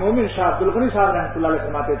 اکرام مومن شاہ عبدالغنی صاحب رحمۃ اللہ علیہ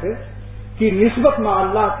فرماتے تھے کہ نسبت میں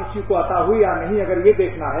اللہ کسی کو عطا ہوئی یا نہیں اگر یہ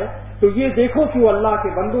دیکھنا ہے تو یہ دیکھو کہ وہ اللہ کے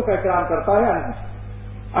بندوں کا اکرام کرتا ہے یا نہیں.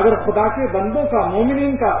 اگر خدا کے بندوں کا،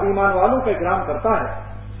 مومنین کا، ایمان والوں کا اکرام کرتا ہے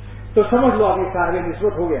تو سمجھ لو ابھی صاحب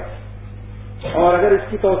نسبت ہو گیا. اور اگر اس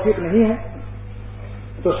کی توفیق نہیں ہے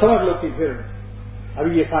تو سمجھ لو کہ پھر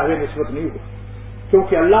ابھی یہ صاحب نسبت نہیں ہوگی.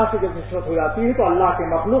 کیونکہ اللہ سے جب نسبت ہو جاتی ہے تو اللہ کے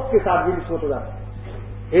مخلوق کے ساتھ بھی نسبت ہو جاتی ہے.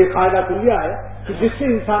 ایک قاعدہ کلیہ ہے کہ جس سے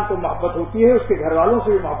انسان کو محبت ہوتی ہے اس کے گھر والوں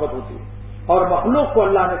سے بھی محبت ہوتی ہے. اور مخلوق کو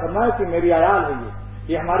اللہ نے فرمایا کہ میری عیال ہے،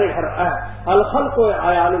 یہ ہمارے گھر الخلق و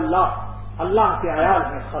عیال اللہ، اللہ کے عیال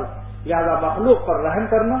ہیں خلق. لہذا مخلوق پر رحم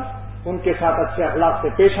کرنا ان کے ساتھ اچھے اخلاق سے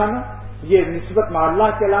پیش آنا، یہ نسبت مع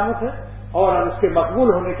اللہ کی علامت ہے اور اس کے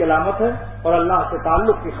مقبول ہونے کی علامت ہے اور اللہ سے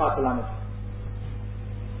تعلق کی خاص علامت ہے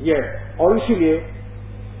یہ۔ اور اسی لیے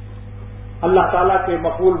اللہ تعالیٰ کے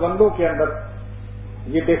مقبول بندوں کے اندر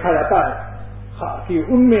یہ دیکھا جاتا ہے کہ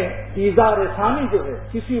ان میں ایذا رسانی جو ہے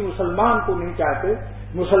کسی مسلمان کو نہیں چاہتے،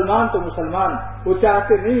 مسلمان تو مسلمان، وہ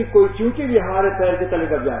چاہتے نہیں کوئی چونکہ بھی ہمارے پیر کے تلے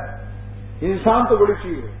دب جائے۔ انسان تو بڑی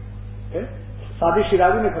چیز ہے۔ سادی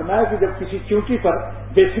شیرازی نے فرمایا کہ جب کسی چونکی پر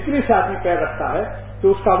بے فکری سے آدمی پیر رکھتا ہے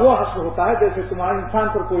تو اس کا وہ حسر ہوتا ہے جیسے تمہارے انسان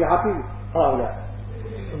پر کوئی ہاتھی کھڑا ہو جائے۔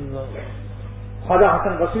 خواجہ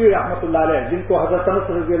حسن بصری رحمۃ اللہ علیہ، جن کو حضرت انس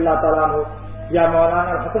رضی اللہ تعالیٰ عنہ یا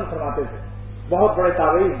مولانا حسن فرماتے تھے، بہت بڑے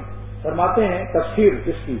تابعین، فرماتے ہیں تفسیر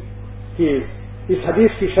اس کی کہ اس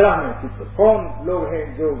حدیث کی شرح میں کون لوگ ہیں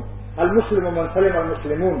جو المسلم من سلم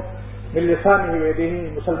المسلمون من لسانہ ویدہ،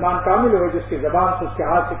 مسلمان کامل ہو جس کی زبان سے اس کے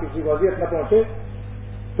ہاتھ سے کسی کو اذیت نہ پہنچے،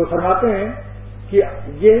 تو فرماتے ہیں کہ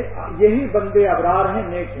یہی بندے ابرار ہیں،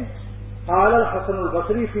 نیک ہیں۔ قال الحسن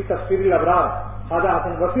البصری فی تفسیر الابرار، خواجہ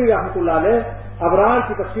حسن بصری رحمۃ اللہ علیہ ابرار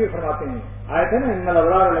کی تفسیر فرماتے ہیں، آئے تھے نا ان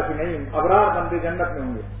الابرار لفی نعیم، ابرار بندے جنت میں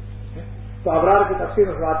ہوں گے، تو ابرار کی تفسیر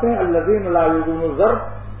میں فرماتے ہیں الذین لا یؤذون الضرب،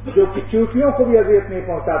 جو کہ چوٹیوں کو بھی اذیت نہیں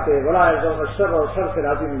پہنچاتے، ولا یزون الشر، اور شر سے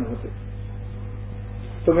راضی نہیں ہوتے۔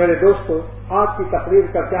 تو میرے دوستو، آج کی تقریر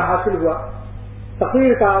کا کیا حاصل ہوا؟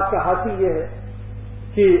 تقریر کا آج کا حاصل یہ ہے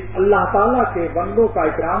کہ اللہ تعالیٰ کے بندوں کا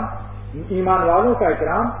اکرام، ایمان والوں کا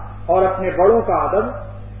اکرام اور اپنے بڑوں کا ادب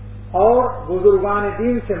اور بزرگان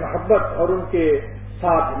دین سے محبت اور ان کے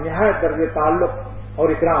ساتھ نہایت درجے تعلق اور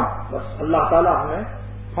اکرام، بس اللہ تعالیٰ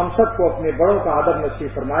ہم سب کو اپنے بڑوں کا ادب نصیب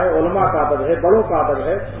فرمائے۔ علماء کا ادب ہے، بڑوں کا ادب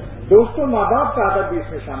ہے، دوستوں ماں باپ کا ادب بھی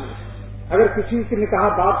اس میں شامل ہے۔ اگر کسی نے کہا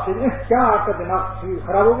باپ سے کیا آپ کا دماغ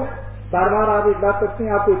خراب ہو گیا، بار بار آپ ایک بات کرتے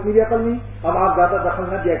ہیں، آپ کو اتنی بھی عقل نہیں، اب آپ زیادہ دخل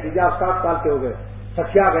نہ دیا کیجیے، آپ 60 سال کے ہو گئے،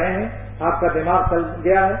 سکیا گئے ہیں، آپ کا دماغ چل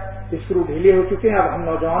گیا ہے، اسکرو ڈھیلے ہو چکے ہیں، اب ہم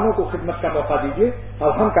نوجوانوں کو خدمت کا موقع دیجیے، اب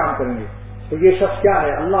ہم کام کریں گے۔ تو یہ شخص کیا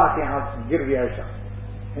ہے؟ اللہ کے ہاتھ گر گیا،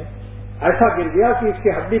 ایسا گر گیا کہ اس کی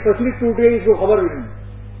ہڈی پسلی ٹوٹ گئی، اس کو خبر بھی نہیں۔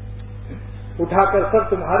 اٹھا کر سر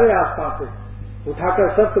تمہارے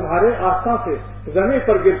آستان سے زمین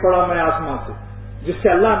پر گر پڑا میں آسمان سے، جس سے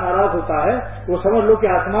اللہ ناراض ہوتا ہے وہ سمجھ لو کہ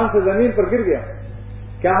آسمان سے زمین پر گر گیا۔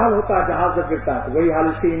 کیا حال ہوتا ہے جہاز جب گرتا ہے؟ تو وہی حال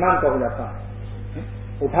اس کے ایمان کا ہو جاتا ہے۔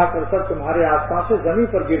 اٹھا کر سر تمہارے آستان سے زمین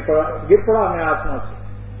پر گر پڑا میں آسمان سے۔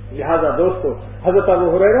 لہذا دوستو، حضرت ابو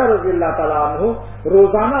ہریرہ رضی اللہ تعالیٰ عنہ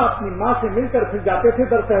روزانہ اپنی ماں سے مل کر پھر جاتے تھے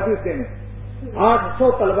درس حدیث دینے۔ 800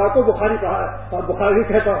 طلبا کو بخاری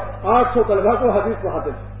کہتا ہوں 800 طلبا کو حدیث پڑھاتے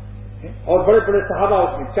تھے، اور بڑے بڑے صحابہ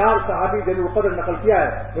اس میں 4 صحابی جلیل القدر نقل کیا ہے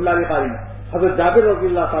ملا علی قاری نے، حضرت جابر رضی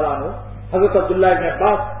اللہ تعالیٰ عنہ، حضرت عبداللہ ابن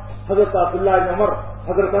عباس، حضرت عبداللہ ابن عمر،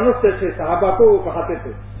 حضرت انس جیسے صحابہ کو وہ پڑھاتے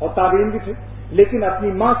تھے، اور تابعین بھی تھے، لیکن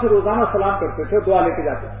اپنی ماں سے روزانہ سلام کرتے تھے، دعا لے کے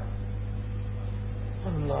جاتے تھے۔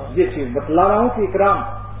 یہ چیز بتلا رہا ہوں کہ اکرام،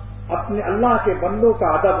 اپنے اللہ کے بندوں کا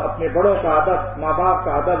ادب، اپنے بڑوں کا ادب، ماں باپ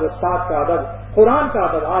کا ادب، استاد کا ادب، قرآن کا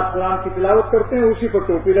ادب۔ آج قرآن کی تلاوت کرتے ہیں، اسی پر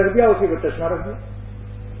ٹوپی رکھ دیا، اسی پر چشمہ رکھ دیا۔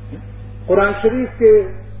 قرآن شریف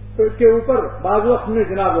کے اوپر بعض وقت میں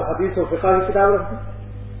جناب حدیث و فقہ کی کتاب رکھ دی،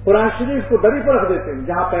 قرآن شریف کو دری پر رکھ دیتے ہیں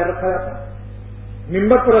جہاں پیر رکھا جاتا ہے،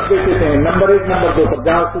 ممبر پر رکھ دیتے ہیں نمبر 1 نمبر 2 پر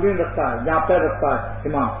جہاں سرین رکھتا ہے، جہاں پیر رکھتا ہے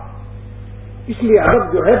امام۔ اس لیے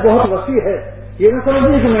ادب جو ہے بہت وسیع ہے، یہ نہ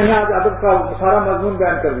سمجھیے کہ میں نے آج ادب کا سارا مضمون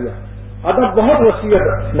بیان کر دیا۔ ادب بہت وسیع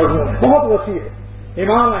ہے، مضمون بہت وسیع ہے۔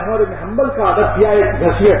 امام احمد بن حنبل کا ادب کیا ایک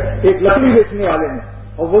گھسیٹ ایک لکڑی بیچنے والے نے،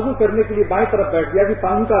 اور وضو کرنے کے لیے بائیں طرف بیٹھ گیا کہ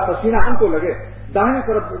پانی کا پسینہ ہم کو لگے، دائیں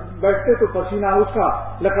طرف بیٹھتے تو پسینہ اس کا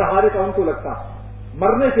لکڑہارے کا ان کو لگتا۔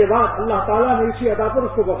 مرنے کے بعد اللہ تعالیٰ نے اسی ادا پر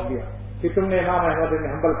اس کو بخش دیا کہ تم نے امام احمد بن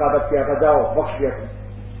حنبل کا ادب کیا تھا، جاؤ بخش دیا تم۔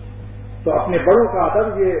 تو اپنے بڑوں کا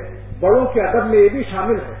ادب، یہ بڑوں کے ادب میں یہ بھی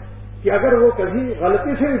شامل ہے کہ اگر وہ کبھی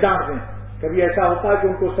غلطی سے بھی ڈانٹ دیں، کبھی ایسا ہوتا ہے کہ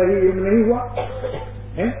ان کو صحیح علم نہیں ہوا،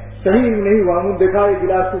 انہوں نے دیکھا یہ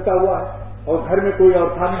گلاس ٹوٹا ہوا ہے اور گھر میں کوئی اور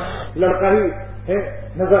تھا نہیں، لڑکا ہی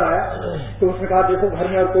نظر آیا، تو اس نے کہا دیکھو گھر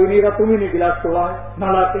میں اور کوئی نہیں رہا، تم ہی نے گلاس توڑا ہے، نہ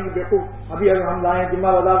لاتے ہیں دیکھو ابھی اگر ہم لائیں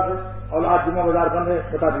جمعہ بازار سے اور آج جمعہ بازار بند ہے،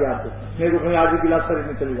 بتا دیا آپ کو، میرے کو کہیں آج ہی گلاس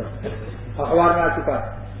خریدنے چلے جاؤ، اخبار میں آ چکا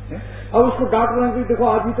ہے۔ اب اس کو ڈانٹ رہے ہیں کہ دیکھو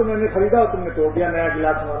آج ہی تو میں نے خریدا اور تم نے توڑ دیا نیا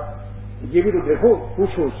گلاس ہمارا، یہ بھی تو دیکھو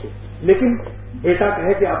پوچھو اس سے۔ لیکن بیٹا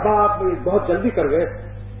کہے کہ ابا آپ بہت جلدی کر گئے،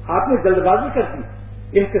 آپ نے جلد بازی کر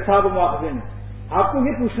دی احتساب و مواخذے میں، آپ کو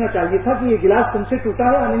یہ پوچھنا چاہیے تھا کہ یہ گلاس تم سے ٹوٹا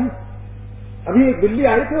ہے یا نہیں۔ ابھی ایک بلی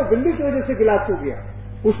آئی تھی اور بلی کی وجہ سے گلاس ٹوٹ گیا،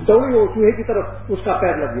 اس دوڑی وہ چوہے کی طرف اس کا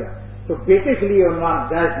پیر لگ گیا، تو بیٹے کے لیے عنوان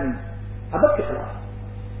جائز نہیں، ادب کے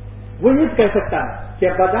خلاف۔ وہ یہ کہہ سکتا ہے کہ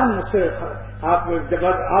ابا جان مجھ سے آپ جب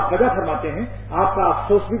آپ وجہ فرماتے ہیں آپ کا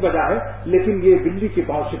افسوس بھی بجا ہے لیکن یہ بلی کے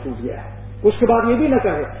پاؤں سے ٹوٹ گیا ہے. اس کے بعد یہ بھی نہ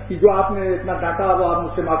کہے کہ جو آپ نے اتنا ڈانٹا وہ آپ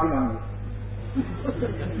مجھ سے معافی مانگی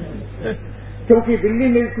کیونکہ بلی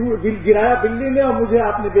نے گرایا بلی نے اور مجھے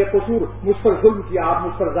آپ نے بے قصور مجھ پر ظلم کیا, آپ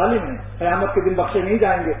مجھ پر ظالم ہیں, قیامت کے دن بخشے نہیں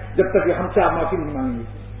جائیں گے جب تک کہ ہم سے آپ معافی نہیں مانگیں گے.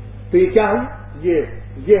 تو یہ کیا ہے؟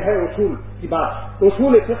 یہ ہے اصول کی بات,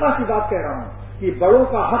 اصول فقہ کی بات کہہ رہا ہوں کہ بڑوں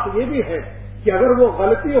کا حق یہ بھی ہے کہ اگر وہ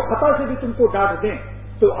غلطی اور خطا سے بھی تم کو ڈانٹ دیں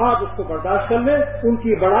تو آپ اس کو برداشت کر لیں, ان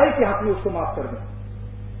کی بڑائی کے حق میں اس کو معاف کر دیں.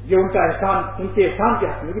 یہ ان کا احسان, ان کے احسان کے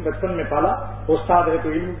حق میں کہ بچپن میں پالا, استاد ہے تو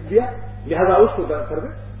علم دیا, لہذا اس کو درد کر دے,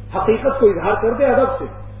 حقیقت کو اظہار کر دے ادب سے.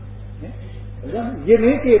 یہ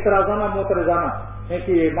نہیں کہ اعتراضانہ معترضانہ ہے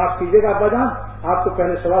کہ معاف کیجیے گا ابا جان آپ کو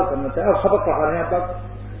پہلے سوال کرنا چاہیے اور سبق پڑھا رہے ہیں ابا,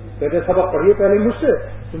 کہتے سبق پڑھیے پہلے مجھ سے,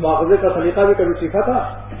 تو معاوضے کا سلیقہ بھی کبھی سیکھا تھا.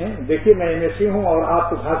 دیکھیے میں MSc ہوں اور آپ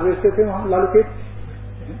تو گھاس بیچتے تھے وہاں لالو کے,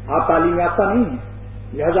 آپ تعلیم یافتہ نہیں ہیں,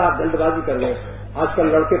 لہذا آپ جلد بازی کر رہے. آج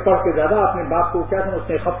کل لڑکے پڑھ کے زیادہ اپنے باپ کو کیا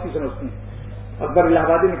سمجھتے ہیں, خفتی سمجھتے ہیں. اکبر الہ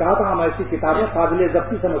آبادی نے کہا تھا ہم ایسی کتابیں قابل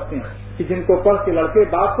ضبطی سمجھتے ہیں کہ جن کو پڑھ کے لڑکے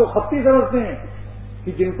باپ کو خفتی سمجھتے ہیں,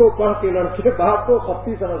 کہ جن کو پڑھ کے لڑکے باپ کو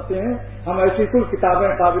خفتی سمجھتے ہیں, ہم ایسی کل کتابیں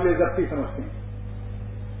قابل ضبطی سمجھتے ہیں.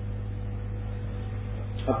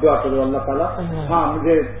 اب دعا کرو اللہ تعالیٰ. ہاں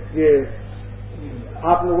مجھے یہ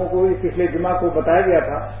آپ لوگوں کو پچھلے جمعہ کو بتایا گیا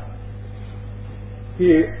تھا کہ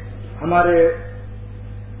ہمارے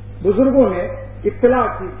بزرگوں نے اطلاع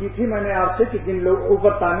کی تھی, میں نے آپ سے کہ جن لوگ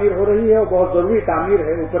اوپر تعمیر ہو رہی ہے اور بہت ضروری تعمیر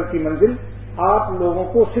ہے اوپر کی منزل, آپ لوگوں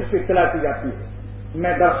کو صرف اطلاع کی جاتی ہے.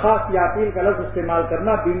 میں درخواست یا اپیل کا لفظ استعمال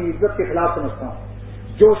کرنا دینی عزت کے خلاف سمجھتا ہوں.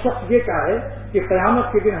 جو شخص یہ چاہے کہ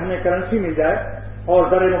قیامت کے دن ہمیں کرنسی مل جائے اور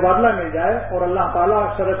در مبادلہ مل جائے اور اللہ تعالیٰ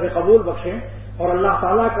شرف قبول بخشیں اور اللہ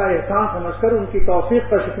تعالیٰ کا احسان سمجھ کر ان کی توفیق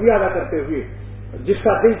کا شکریہ ادا کرتے ہوئے جس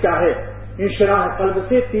کا دل چاہے انشراح قلب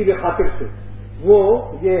سے طیب خاطر سے, وہ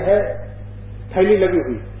یہ ہے تھیلی لگی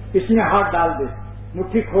ہوئی, اس میں ہاتھ ڈال دے,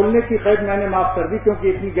 مٹھی کھولنے کی قید میں نے معاف کر دی کیونکہ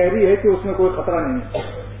اتنی گہری ہے کہ اس میں کوئی خطرہ نہیں ہے.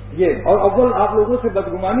 یہ اور اول آپ لوگوں سے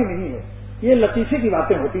بدگمانی نہیں ہے, یہ لطیفے کی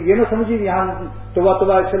باتیں ہوتی, یہ نہ سمجھیے یہاں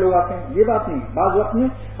توبہ ایسے لوگ آتے ہیں, یہ بات نہیں. بعض وقت میں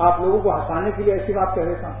آپ لوگوں کو ہنسانے کے لیے ایسی بات کہہ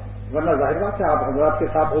دیتا ہوں, ورنہ ظاہر بات ہے آپ حضرات کے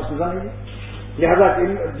ساتھ ہو سزا نہیں ہے. لہذا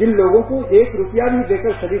جن لوگوں کو 1 روپیہ بھی دے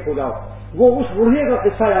کر شریک ہو جاؤ, وہ اس بڑھے کا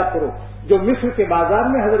قصہ یاد کرو جو مصر کے بازار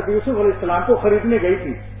میں حضرت یوسف علیہ السلام کو خریدنے گئی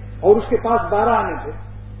تھی اور اس کے پاس 12 آنے تھے.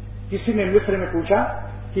 کسی نے مصر میں پوچھا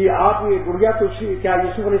کہ آپ یہ گڑیا تو کیا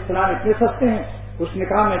یوسف علیہ السلام اتنے سستے ہیں؟ اس نے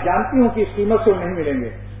کہا میں جانتی ہوں کہ اس قیمت سے وہ نہیں ملیں گے,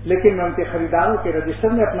 لیکن میں ان کے خریداروں کے رجسٹر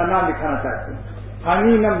میں اپنا نام لکھانا چاہتی ہوں.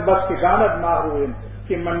 حنینم بس کے گانت ماہروئن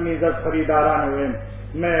کہ منی زد خریداران ہوئے,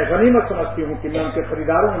 میں غنیمت سمجھتی ہوں کہ میں ان کے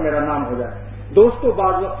خریداروں میں میرا نام ہو جائے. دوستو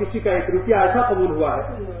بعض وقت کسی کا 1 روپیہ ایسا قبول ہوا ہے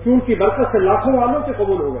کہ ان کی برکت سے لاکھوں والوں سے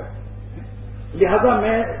قبول ہو گئے. لہذا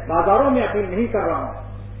میں بازاروں میں اپیل نہیں کر رہا ہوں,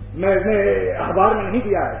 میں نے اخبار میں نہیں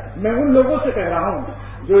دیا ہے, میں ان لوگوں سے کہہ رہا ہوں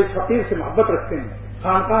جو اس فقیر سے محبت رکھتے ہیں,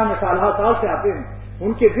 خانقاہ میں سالہ سال سے آتے ہیں,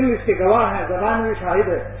 ان کے دل اس کے گواہ ہیں, زبان بھی شاہد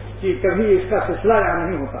ہے کہ کبھی اس کا سلسلہ یہاں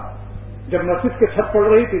نہیں ہوتا. جب مسجد کی چھت پڑ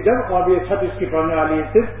رہی تھی جب, اور یہ چھت اس کی پڑنے والی ہے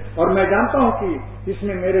صرف, اور میں جانتا ہوں کہ اس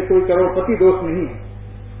میں میرے کوئی کروڑپتی دوست نہیں ہے.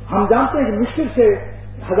 ہم جانتے ہیں کہ مشکل سے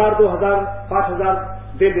 1000 2000 5000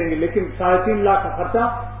 دے دیں گے, لیکن 3.5 لاکھ کا خرچہ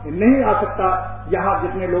نہیں آ سکتا یہاں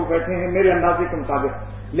جتنے لوگ بیٹھے ہیں میرے اندازے کے مطابق.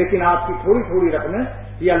 لیکن آپ کی تھوڑی تھوڑی رقمیں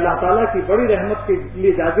یہ اللہ تعالیٰ کی بڑی رحمت کے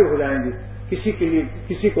لیے جازب ہو جائیں گے.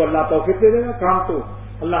 کسی کو اللہ توفیق دے دے گا. کام تو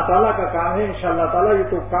اللہ تعالیٰ کا کام ہے, انشاءاللہ تعالیٰ یہ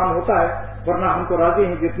تو کام ہوتا ہے, ورنہ ہم تو راضی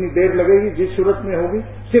ہیں جتنی دیر لگے گی جس صورت میں ہوگی.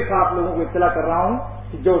 صرف آپ لوگوں کو اطلاع کر رہا ہوں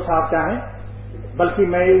کہ جو صاحب چاہیں, بلکہ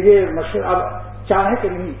میں یہ مشورہ اب چاہیں کہ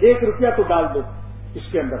نہیں 1 روپیہ تو ڈال دو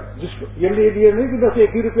اس کے اندر, جس کو یہ نہیں کہ بس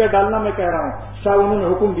 1 ہی روپیہ ڈالنا میں کہہ رہا ہوں, شاید انہوں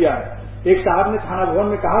نے حکم دیا ہے. ایک صاحب نے تھانہ بھون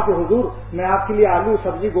میں کہا کہ حضور میں آپ کے لیے آلو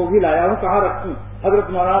سبزی گوبھی لایا ہوں, کہاں رکھوں؟ حضرت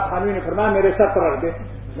مولانا تھانوی نے فرمایا میرے سر پر رکھ دے,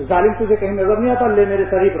 ظالم تجھے کہیں نظر نہیں آتا, لے میرے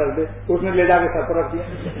سر ہی پر رکھ دے. اس نے لے جا کے سر پر رکھ دیا.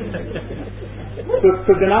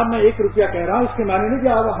 تو جناب میں 1 روپیہ کہہ رہا ہوں, اس کے معنی نہیں کہ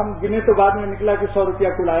اب ہم گنے تو بعد میں نکلا کہ 100 روپیہ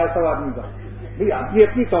کل آیا 100 آدمی کا. یہ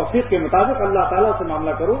اپنی توفیق کے مطابق اللہ تعالیٰ سے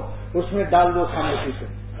معاملہ کرو, اس میں ڈال دو خاموشی سے,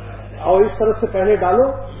 اور اس طرف سے پہلے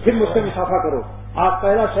ڈالو پھر مجھ سے مسافہ کرو. آپ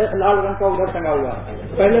پہلا شیخ لال رنگ کا ادھر ٹنگا ہوا,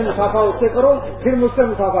 پہلے مسافہ اس سے کرو پھر مجھ سے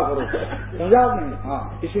مسافہ کرو, سمجھا نہیں؟ ہاں,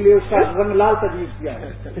 اسی لیے اس کا رنگ لال تجویز کیا ہے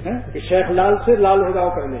کہ شیخ لال سے لال ہو جاؤ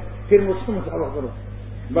پہلے پھر مجھ سے مسافہ کرو.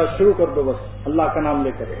 بس شروع کر دو, بس اللہ کا نام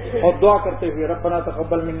لے کر, اور دعا کرتے ہوئے ربنا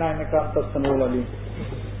تقبل منا انک انت السمیع العلیم.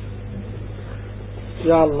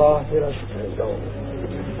 یا اللہ تیرا شکر ہے.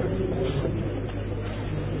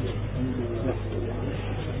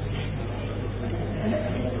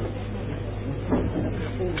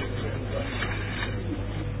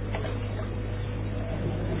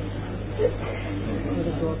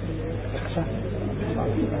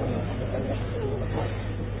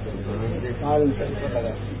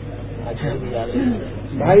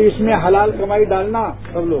 بھائی اس میں حلال کمائی ڈالنا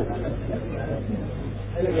سب لوگ.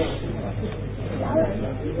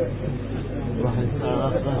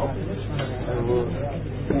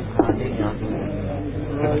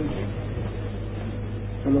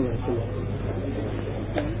 چلو